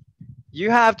guys, you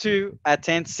have to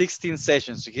attend 16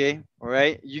 sessions, okay? All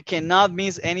right. You cannot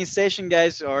miss any session,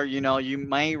 guys, or you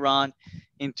may run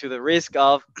into the risk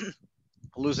of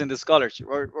losing the scholarship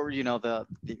or the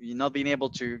you not being able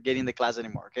to get in the class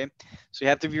anymore. Okay. So you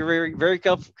have to be very, very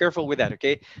careful with that.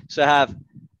 Okay. So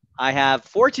I have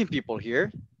 14 people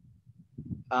here.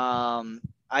 I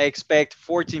expect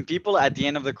 14 people at the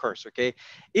end of the course. Okay.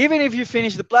 Even if you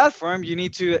finish the platform, you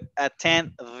need to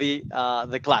attend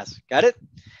the class. Got it?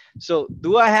 So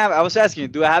I was asking you,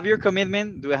 do I have your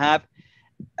commitment? Do I have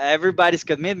everybody's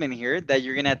commitment here that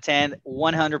you're going to attend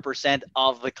 100%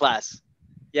 of the class?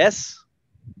 Yes?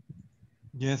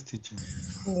 Yes, teacher.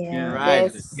 Yeah.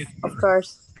 Right. Yes, of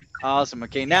course. Awesome.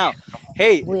 Okay. Now,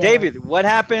 hey, David, what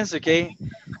happens? Okay.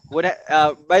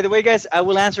 By the way, guys, I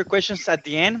will answer questions at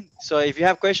the end. So if you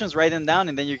have questions, write them down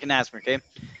and then you can ask me. Okay.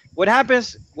 What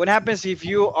happens if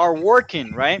you are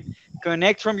working, right?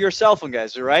 Connect from your cell phone,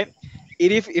 guys. All right.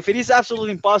 If it is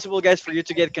absolutely impossible, guys, for you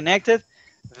to get connected,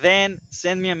 then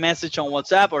send me a message on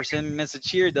WhatsApp or send me a message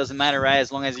here. It doesn't matter, right?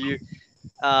 As long as you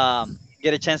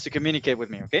get a chance to communicate with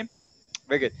me. Okay.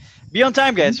 Very good. Be on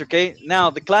time, guys, okay? Now,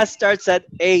 the class starts at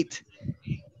 8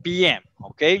 p.m.,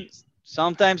 okay?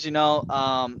 Sometimes, you know,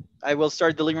 I will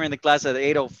start delivering the class at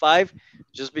 8:05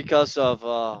 just because of,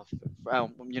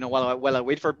 you know, while I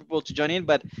wait for people to join in.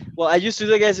 But, well, I used to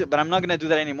do that, guys, but I'm not going to do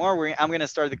that anymore. I'm going to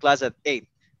start the class at 8.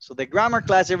 So the grammar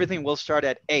class, everything will start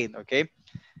at 8, okay?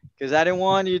 Because I don't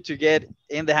want you to get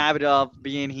in the habit of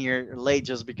being here late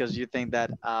just because you think that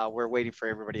we're waiting for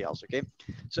everybody else, okay?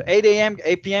 So 8 a.m.,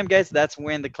 8 p.m., guys, that's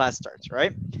when the class starts,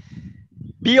 right?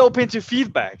 Be open to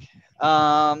feedback.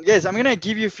 Guys, I'm gonna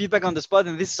give you feedback on the spot,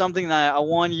 and this is something that I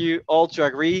want you all to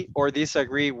agree or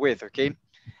disagree with, okay?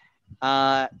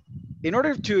 In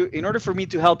order for me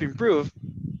to help improve,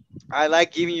 I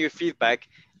like giving you feedback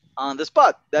on the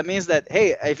spot. That means that,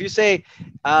 hey, if you say,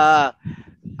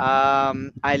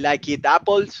 I like eat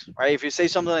apples, right? If you say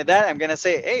something like that, I'm gonna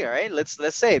say, hey, all right,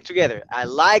 let's say it together. I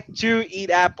like to eat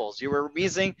apples. You were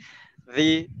missing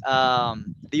the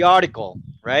article,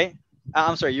 right?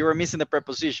 I'm sorry, you were missing the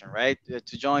preposition, right?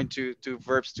 To join two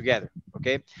verbs together.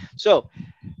 Okay, so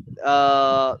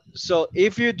so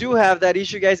if you do have that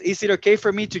issue, guys, is it okay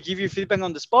for me to give you feedback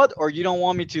on the spot, or you don't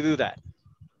want me to do that?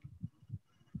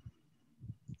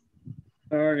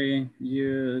 Sorry,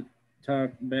 you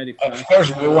talk very fast. Of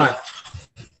course we want.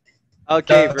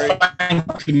 Okay, very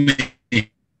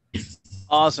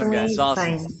awesome, guys.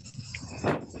 Awesome.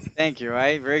 Thank you.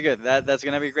 Right, very good. That's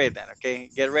gonna be great then. Okay,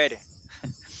 get ready.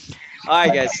 All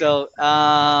right, guys. So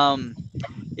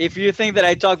if you think that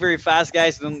I talk very fast,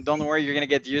 guys, don't worry. You're gonna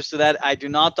get used to that. I do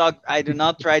not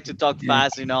try to talk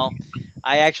fast. You know,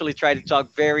 I actually try to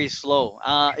talk very slow.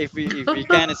 If you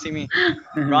kind of see me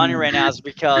running right now, it's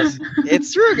because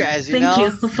it's true, guys. You know.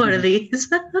 Thank you for this.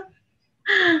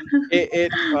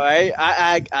 Right.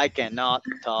 I cannot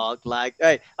talk like. All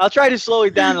right, I'll try to slow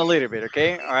it down a little bit.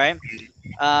 Okay. All right.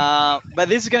 But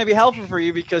this is gonna be helpful for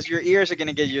you because your ears are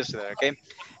gonna get used to that. Okay.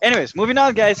 Anyways, moving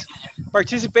on, guys.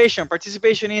 Participation.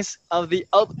 Participation is of the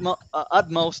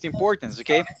utmost importance.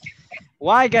 Okay.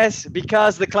 Why, guys?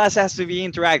 Because the class has to be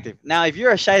interactive. Now, if you're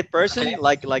a shy person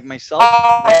like myself,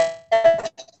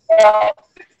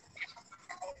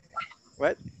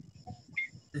 what?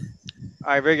 All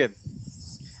right, very good.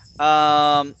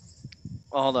 Well,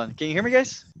 hold on. Can you hear me,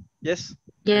 guys? Yes.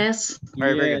 Yes. All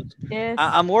right, very good. Yes.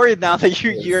 I'm worried now that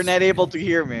you're not able to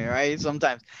hear me, right?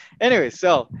 Sometimes. Anyway,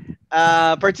 so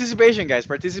participation, guys.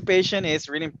 Participation is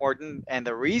really important, and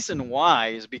the reason why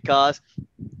is because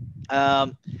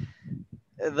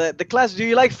the class. Do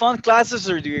you like fun classes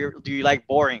or do you like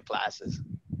boring classes?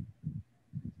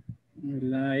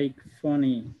 Like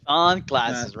funny. Fun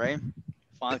classes, right?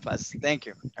 Fun classes. Thank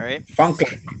you. All right. Fun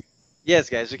class. Yes,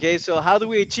 guys. Okay, so how do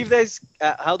we achieve this?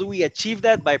 How do we achieve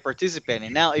that? By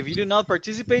participating. Now, if you do not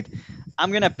participate,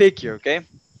 I'm gonna pick you, okay?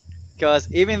 Because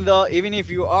even if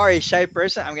you are a shy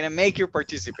person, I'm gonna make you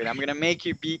participate. I'm gonna make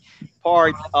you be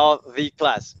part of the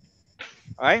class.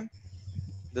 All right?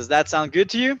 Does that sound good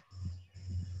to you?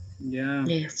 Yeah.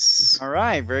 Yes. All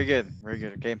right. Very good. Very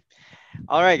good. Okay.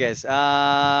 All right, guys.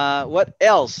 What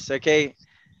else? Okay.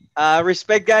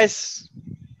 Respect, guys.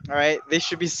 All right, this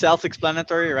should be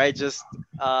self-explanatory, right? Just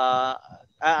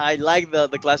I like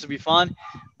the class to be fun,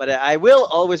 but I will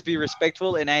always be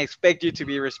respectful, and I expect you to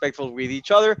be respectful with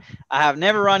each other. I have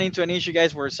never run into an issue,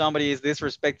 guys, where somebody is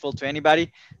disrespectful to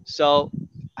anybody, so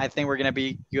I think we're gonna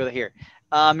be good here.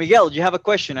 Miguel, do you have a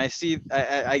question? I see.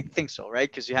 I think so, right?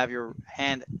 Because you have your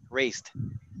hand raised.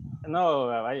 No,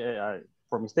 I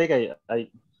for mistake I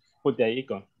put the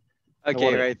icon.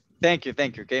 Okay, right. Thank you.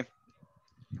 Okay,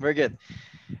 very good.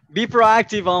 Be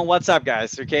proactive on WhatsApp,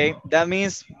 guys. Okay, that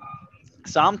means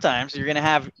sometimes you're gonna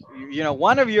have, you know,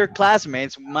 one of your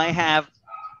classmates might have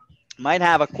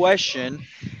a question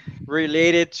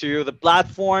related to the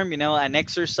platform, you know, an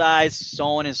exercise, so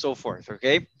on and so forth.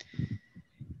 Okay,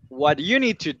 what you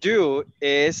need to do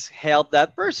is help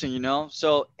that person, you know,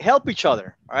 so help each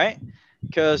other. All right,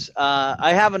 because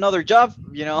I have another job,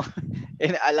 you know,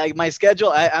 and I like my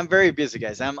schedule. I'm very busy,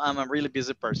 guys. I'm a really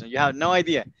busy person. You have no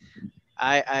idea.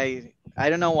 I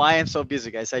don't know why I'm so busy,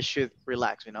 guys. I should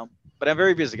relax, you know. But I'm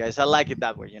very busy, guys. I like it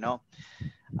that way, you know.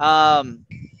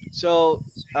 So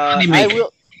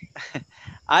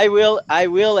I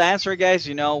will answer, guys,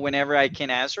 you know, whenever I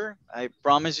can answer. I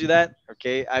promise you that.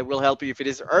 Okay, I will help you if it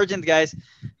is urgent, guys.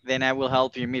 Then I will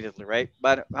help you immediately, right?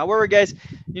 But however, guys,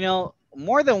 you know,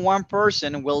 more than one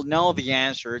person will know the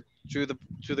answer to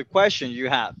the question you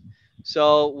have.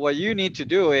 So what you need to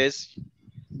do is,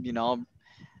 you know,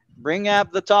 bring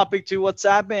up the topic to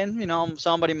WhatsApp, and you know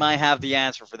somebody might have the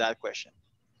answer for that question.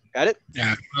 Got it?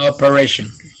 Yeah, cooperation.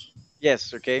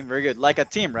 Yes. Okay. Very good. Like a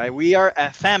team, right? We are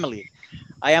a family.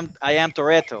 I am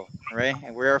Toretto, right?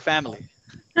 And we're a family.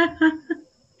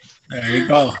 There you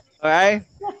go. All right.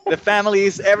 The family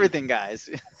is everything, guys.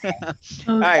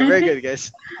 All right. Very good,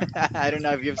 guys. I don't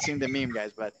know if you've seen the meme,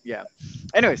 guys, but yeah.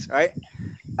 Anyways, all right.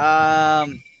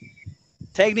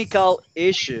 Technical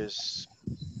issues.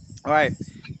 All right.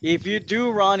 If you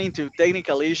do run into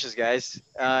technical issues, guys,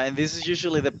 and this is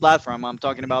usually the platform, I'm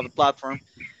talking about the platform.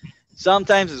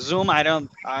 Sometimes Zoom, I don't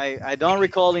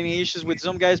recall any issues with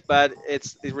Zoom, guys, but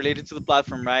it's related to the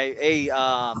platform, right? Hey,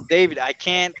 David, I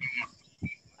can't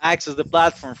access the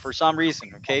platform for some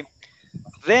reason, okay?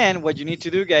 Then what you need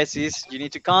to do, guys, is you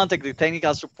need to contact the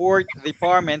technical support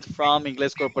department from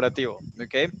Inglés Corporativo,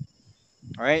 okay?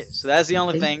 All right, so that's the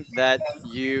only thing that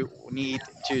you need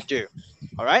to do,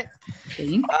 all right?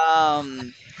 Okay.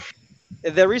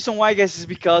 The reason why, guys, is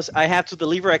because I have to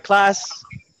deliver a class.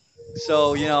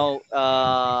 So,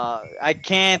 I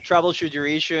can't troubleshoot your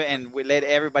issue and we let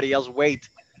everybody else wait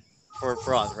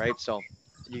for us, right? So,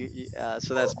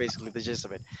 so that's basically the gist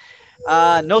of it.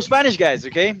 No Spanish, guys,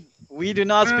 okay? We do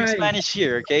not speak Right. Spanish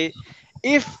here, okay?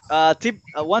 If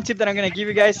one tip that I'm gonna give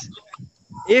you guys,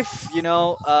 if you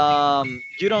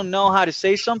don't know how to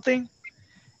say something,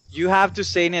 you have to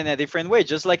say it in a different way,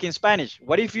 just like in Spanish.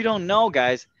 What if you don't know,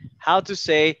 guys, how to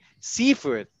say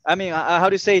seafood? I mean, how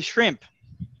to say shrimp?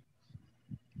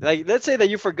 Like, let's say that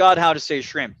you forgot how to say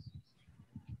shrimp.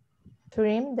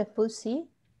 Shrimp, the pussy.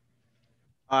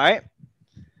 All right.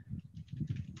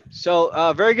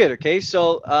 So, very good. Okay.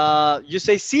 So, you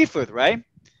say seafood, right?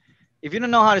 If you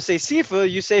don't know how to say seafood,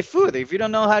 you say food. If you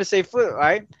don't know how to say food,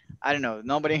 right? I don't know.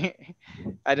 Nobody,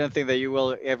 I don't think that you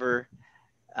will ever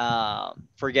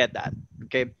forget that.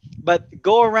 Okay. But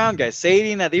go around, guys. Say it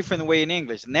in a different way in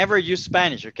English. Never use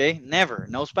Spanish. Okay. Never.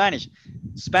 No Spanish.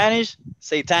 Spanish,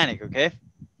 satanic. Okay.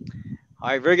 All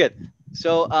right. Very good.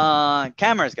 So,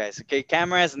 cameras, guys. Okay.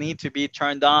 Cameras need to be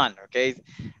turned on. Okay.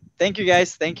 Thank you,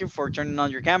 guys. Thank you for turning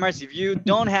on your cameras. If you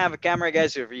don't have a camera,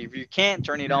 guys, if you can't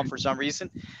turn it on for some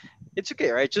reason, it's okay,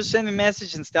 right? Just send me a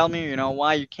message and tell me,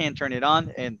 why you can't turn it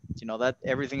on, and that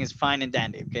everything is fine and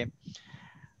dandy. Okay.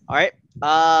 All right.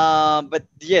 But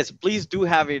yes, please do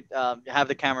have it, have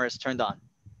the cameras turned on.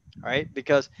 All right,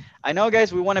 because I know,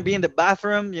 guys, we want to be in the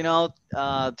bathroom,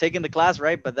 taking the class,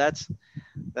 right? But that's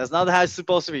not how it's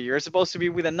supposed to be. You're supposed to be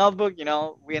with a notebook,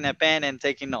 with a pen and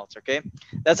taking notes. Okay.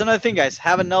 That's another thing, guys.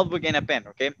 Have a notebook and a pen.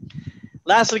 Okay.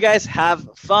 Lastly, guys,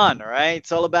 have fun. All right.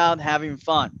 It's all about having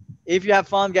fun. If you have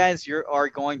fun, guys, you are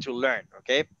going to learn.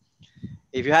 Okay.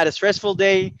 If you had a stressful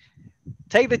day,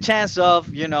 take the chance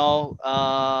of,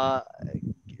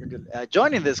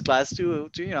 joining this class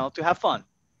to have fun.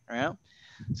 All right.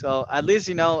 So at least,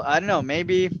 I don't know,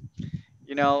 maybe,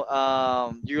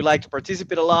 you like to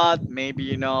participate a lot.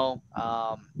 Maybe, I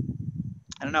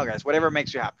don't know, guys, whatever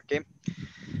makes you happy. Okay.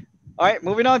 All right,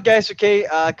 moving on, guys. Okay.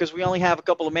 Because we only have a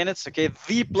couple of minutes. Okay.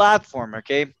 The platform.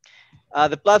 Okay.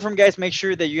 The platform, guys, make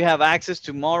sure that you have access.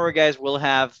 Tomorrow, guys, we'll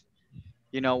have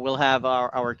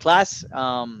our class.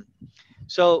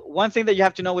 So one thing that you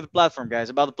have to know with the platform, guys,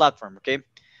 about the platform. Okay.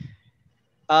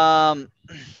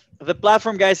 The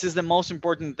platform, guys, is the most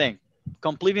important thing.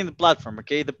 Completing the platform.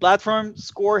 Okay. The platform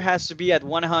score has to be at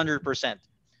 100%.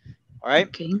 All right.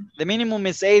 Okay. The minimum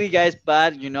is 80, guys,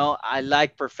 but I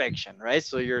like perfection, right?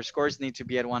 So your scores need to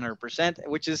be at 100%,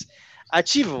 which is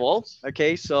achievable.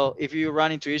 Okay. So if you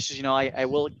run into issues, I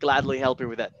will gladly help you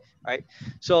with that. All right.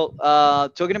 So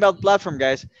talking about platform,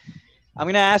 guys, I'm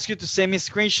going to ask you to send me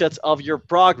screenshots of your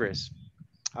progress.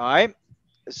 All right.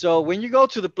 So when you go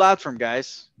to the platform,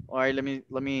 guys, all right, let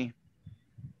me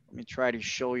try to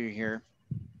show you here.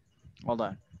 Hold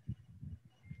on.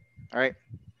 All right.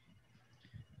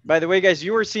 By the way, guys,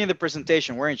 you were seeing the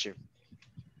presentation, weren't you?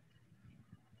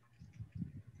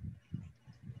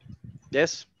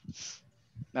 Yes?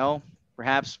 No?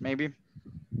 Perhaps? Maybe?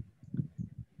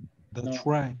 That's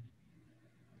right.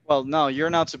 Well, no, you're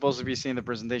not supposed to be seeing the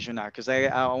presentation now because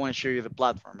I want to show you the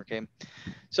platform, okay?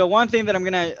 So one thing that I'm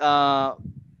going to,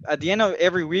 at the end of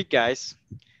every week, guys,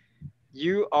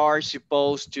 you are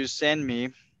supposed to send me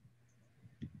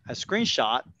a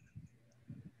screenshot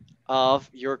of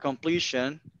your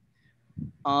completion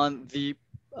on the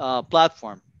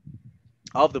platform,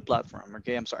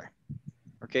 okay? I'm sorry.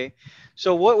 Okay,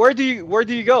 so where do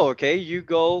you go? Okay, you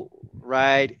go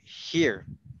right here.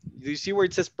 Do you see where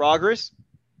it says progress?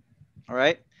 All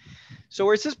right, so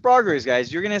where it says progress,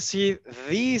 guys, you're gonna see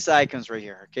these icons right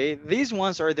here. Okay, these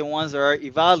ones are the ones that are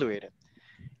evaluated.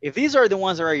 If these are the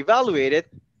ones that are evaluated,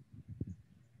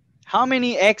 how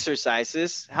many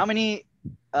exercises, how many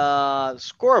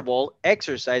scoreable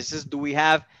exercises do we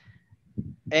have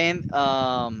in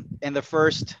the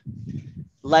first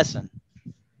lesson?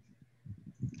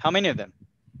 How many of them?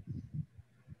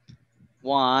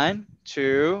 1,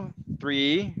 2,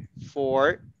 3,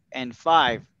 4, and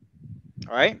 5.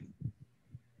 All right.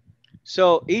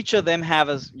 So each of them have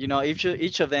a,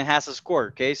 each of them has a score.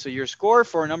 Okay. So your score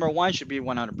for number 1 should be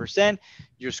 100%.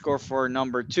 Your score for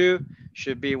number 2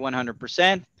 should be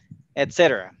 100%,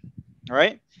 etc. All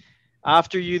right.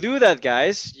 After you do that,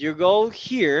 guys, you go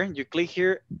here, you click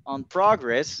here on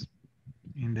progress.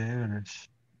 In the average.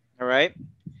 All right.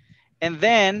 And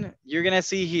then you're going to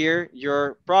see here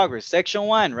your progress. Section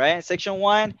 1, right? Section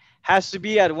 1 has to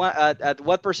be at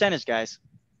what percentage, guys?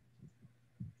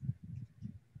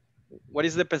 What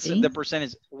is the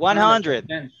percentage? 100.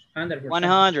 100%.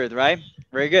 100, right?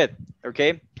 Very good.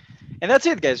 Okay. And that's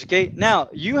it, guys. Okay. Now,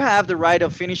 you have the right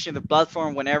of finishing the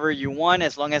platform whenever you want,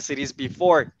 as long as it is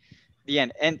before the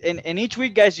end. And each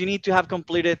week, guys, you need to have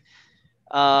completed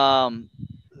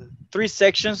 3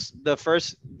 sections.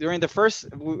 Within the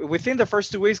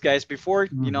first 2 weeks, guys, before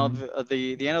the end of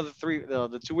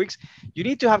the 2 weeks, you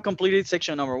need to have completed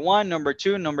section number 1, number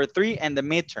 2, number 3, and the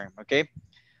midterm. Okay.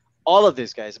 All of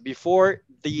this, guys, before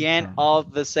the end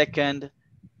of the second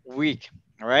week.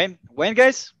 All right. When,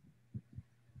 guys?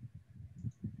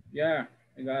 Yeah,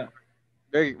 I got it.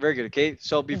 Very, very good. Okay.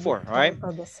 So before, all right.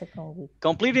 Of the second week.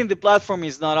 Completing the platform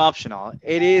is not optional.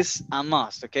 It is a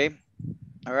must. Okay.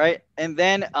 All right. And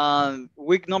then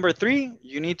week number 3,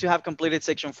 you need to have completed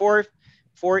section 4,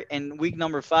 and week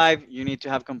number 5, you need to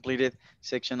have completed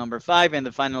section number 5 and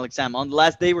the final exam. On the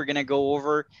last day, we're gonna go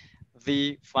over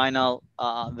the final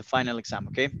exam.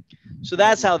 Okay. So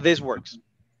that's how this works.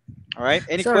 All right.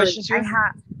 Any questions here?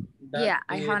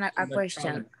 I have a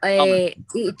question.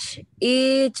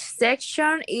 Each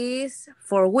section is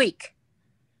for week.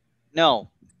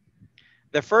 No.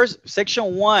 The first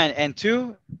section 1 and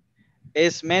 2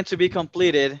 is meant to be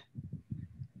completed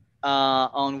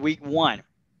on week 1.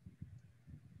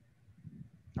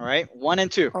 All right, 1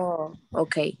 and 2. Oh,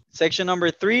 okay. Section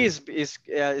number 3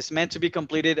 is meant to be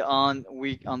completed on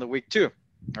the week 2.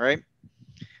 All right.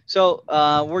 So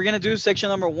we're gonna do section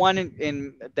number 1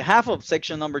 in the half of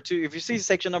section number 2. If you see,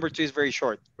 section number 2 is very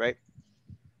short, right?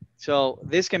 So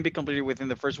this can be completed within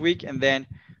the first week, and then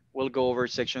we'll go over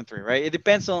section 3, right? It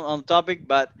depends on the topic,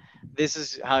 but this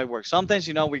is how it works. Sometimes,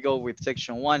 we go with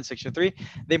section 1, section 3.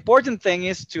 The important thing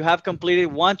is to have completed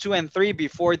 1, 2, and 3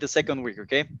 before the second week,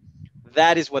 okay?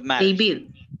 That is what matters.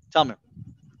 David. Tell me.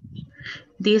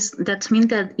 That means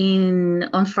that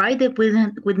on Friday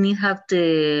we need have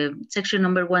the section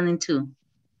number 1 and 2,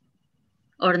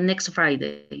 or next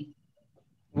Friday.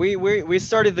 We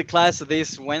started the class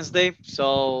this Wednesday,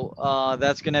 so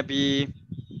that's gonna be.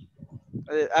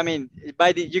 I mean,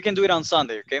 you can do it on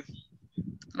Sunday, okay?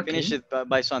 Finish it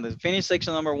by Sunday. Finish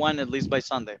section number 1 at least by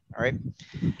Sunday. All right.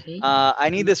 Okay. I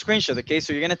need the screenshot. Okay,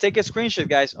 so you're gonna take a screenshot,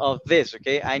 guys, of this.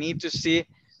 Okay, I need to see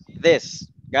this.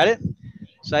 Got it?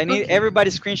 So I need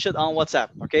everybody's screenshot on WhatsApp.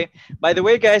 Okay. By the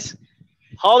way, guys,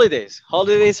 holidays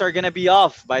are gonna be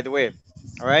off. By the way,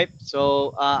 all right.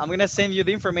 So I'm gonna send you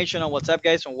the information on WhatsApp,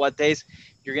 guys, on what days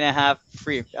you're gonna have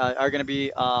free. Are gonna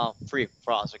be free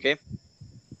for us. Okay.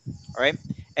 All right.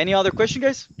 Any other question,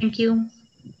 guys? Thank you.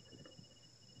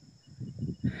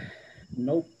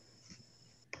 Nope.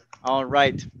 All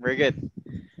right. Very good.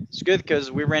 It's good because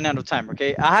we ran out of time.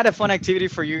 Okay. I had a fun activity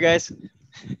for you guys.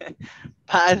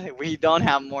 But we don't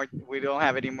have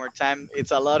any more time.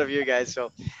 It's a lot of you guys,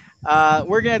 so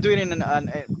we're gonna do it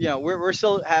we're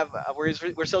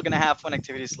still gonna have fun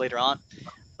activities later on,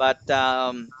 but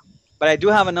I do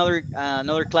have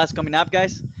another class coming up,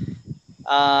 guys.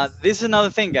 This is another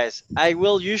thing, guys. I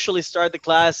will usually start the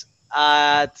class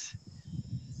at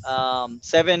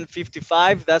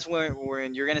 7:55. That's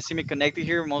when you're gonna see me connected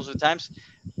here most of the times.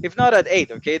 If not at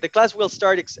 8, okay? The class will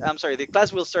start. The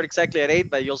class will start exactly at 8,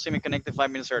 but you'll see me connected 5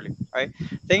 minutes early. All right.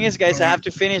 Thing is, guys, I have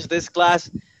to finish this class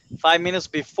 5 minutes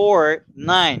before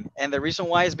 9, and the reason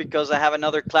why is because I have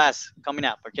another class coming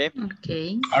up. Okay.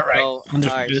 Okay. All right. So,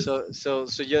 all right. So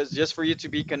just for you to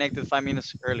be connected 5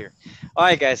 minutes earlier. All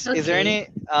right, guys. Okay. Is there any?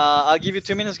 I'll give you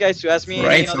 2 minutes, guys, to ask me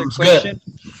Right, any other sounds question.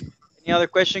 Any other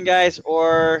question, guys,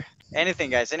 or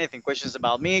anything, guys? Anything? Questions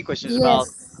about me? Questions about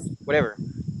whatever.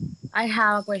 I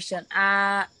have a question.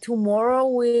 Tomorrow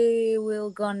we're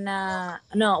gonna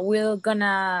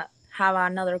have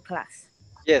another class.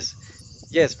 Yes,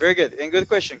 very good and good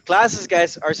question. Classes,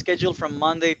 guys, are scheduled from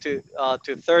Monday to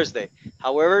Thursday.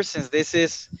 However, since this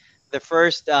is the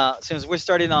first, since we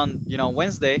started on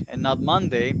Wednesday and not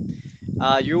Monday,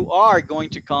 you are going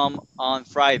to come on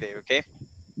Friday, okay?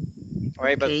 All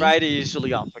right, but Friday is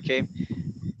usually off, okay?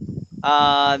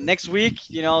 Next week,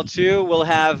 too, we'll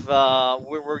have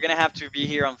we're gonna have to be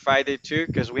here on Friday too,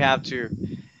 because we have to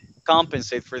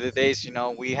compensate for the days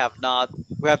we have not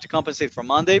we have to compensate for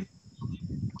Monday,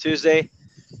 Tuesday,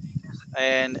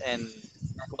 and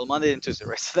well, Monday and Tuesday,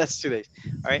 right? So that's 2 days.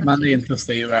 All right. Monday and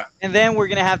Tuesday, right? And then we're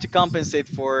gonna have to compensate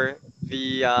for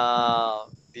the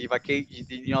vacation,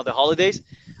 the holidays.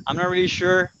 I'm not really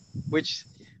sure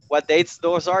what dates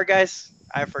those are, guys.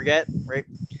 I forget, right?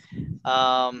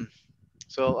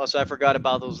 So also I forgot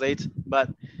about those dates, but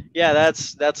yeah,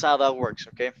 that's how that works.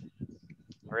 Okay.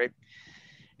 All right.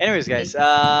 Anyways, guys,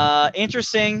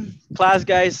 interesting class,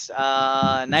 guys.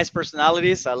 Nice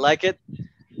personalities. I like it.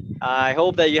 I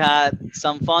hope that you had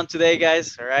some fun today,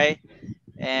 guys. All right.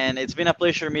 And it's been a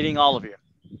pleasure meeting all of you.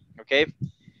 Okay.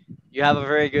 You have a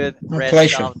very good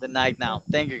rest of the night now.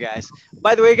 Thank you, guys.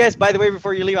 By the way, guys,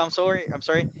 before you leave, I'm sorry.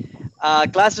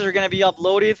 Classes are going to be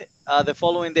uploaded the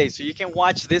following day. So you can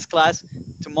watch this class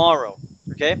tomorrow.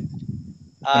 Okay.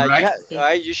 All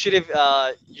right. You should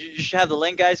have you should have the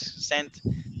link, guys, sent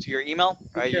to your email.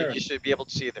 All right. You should be able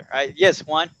to see it there. All right. Yes,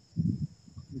 Juan.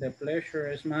 The pleasure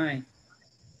is mine.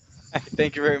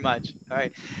 Thank you very much. All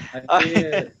right.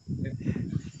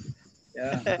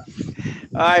 Yeah.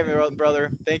 All right, my brother.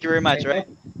 Thank you very much. I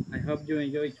hope you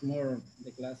enjoy tomorrow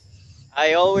the class.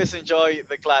 I always enjoy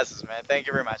the classes, man. Thank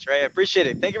you very much. Right. I appreciate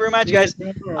it. Thank you very much, guys.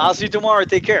 I'll see you tomorrow.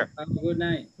 Take care. Have a good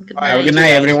night. Have a good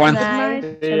night, everyone. Good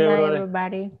night,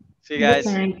 everybody. See you guys.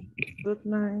 Good night. Good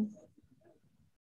night.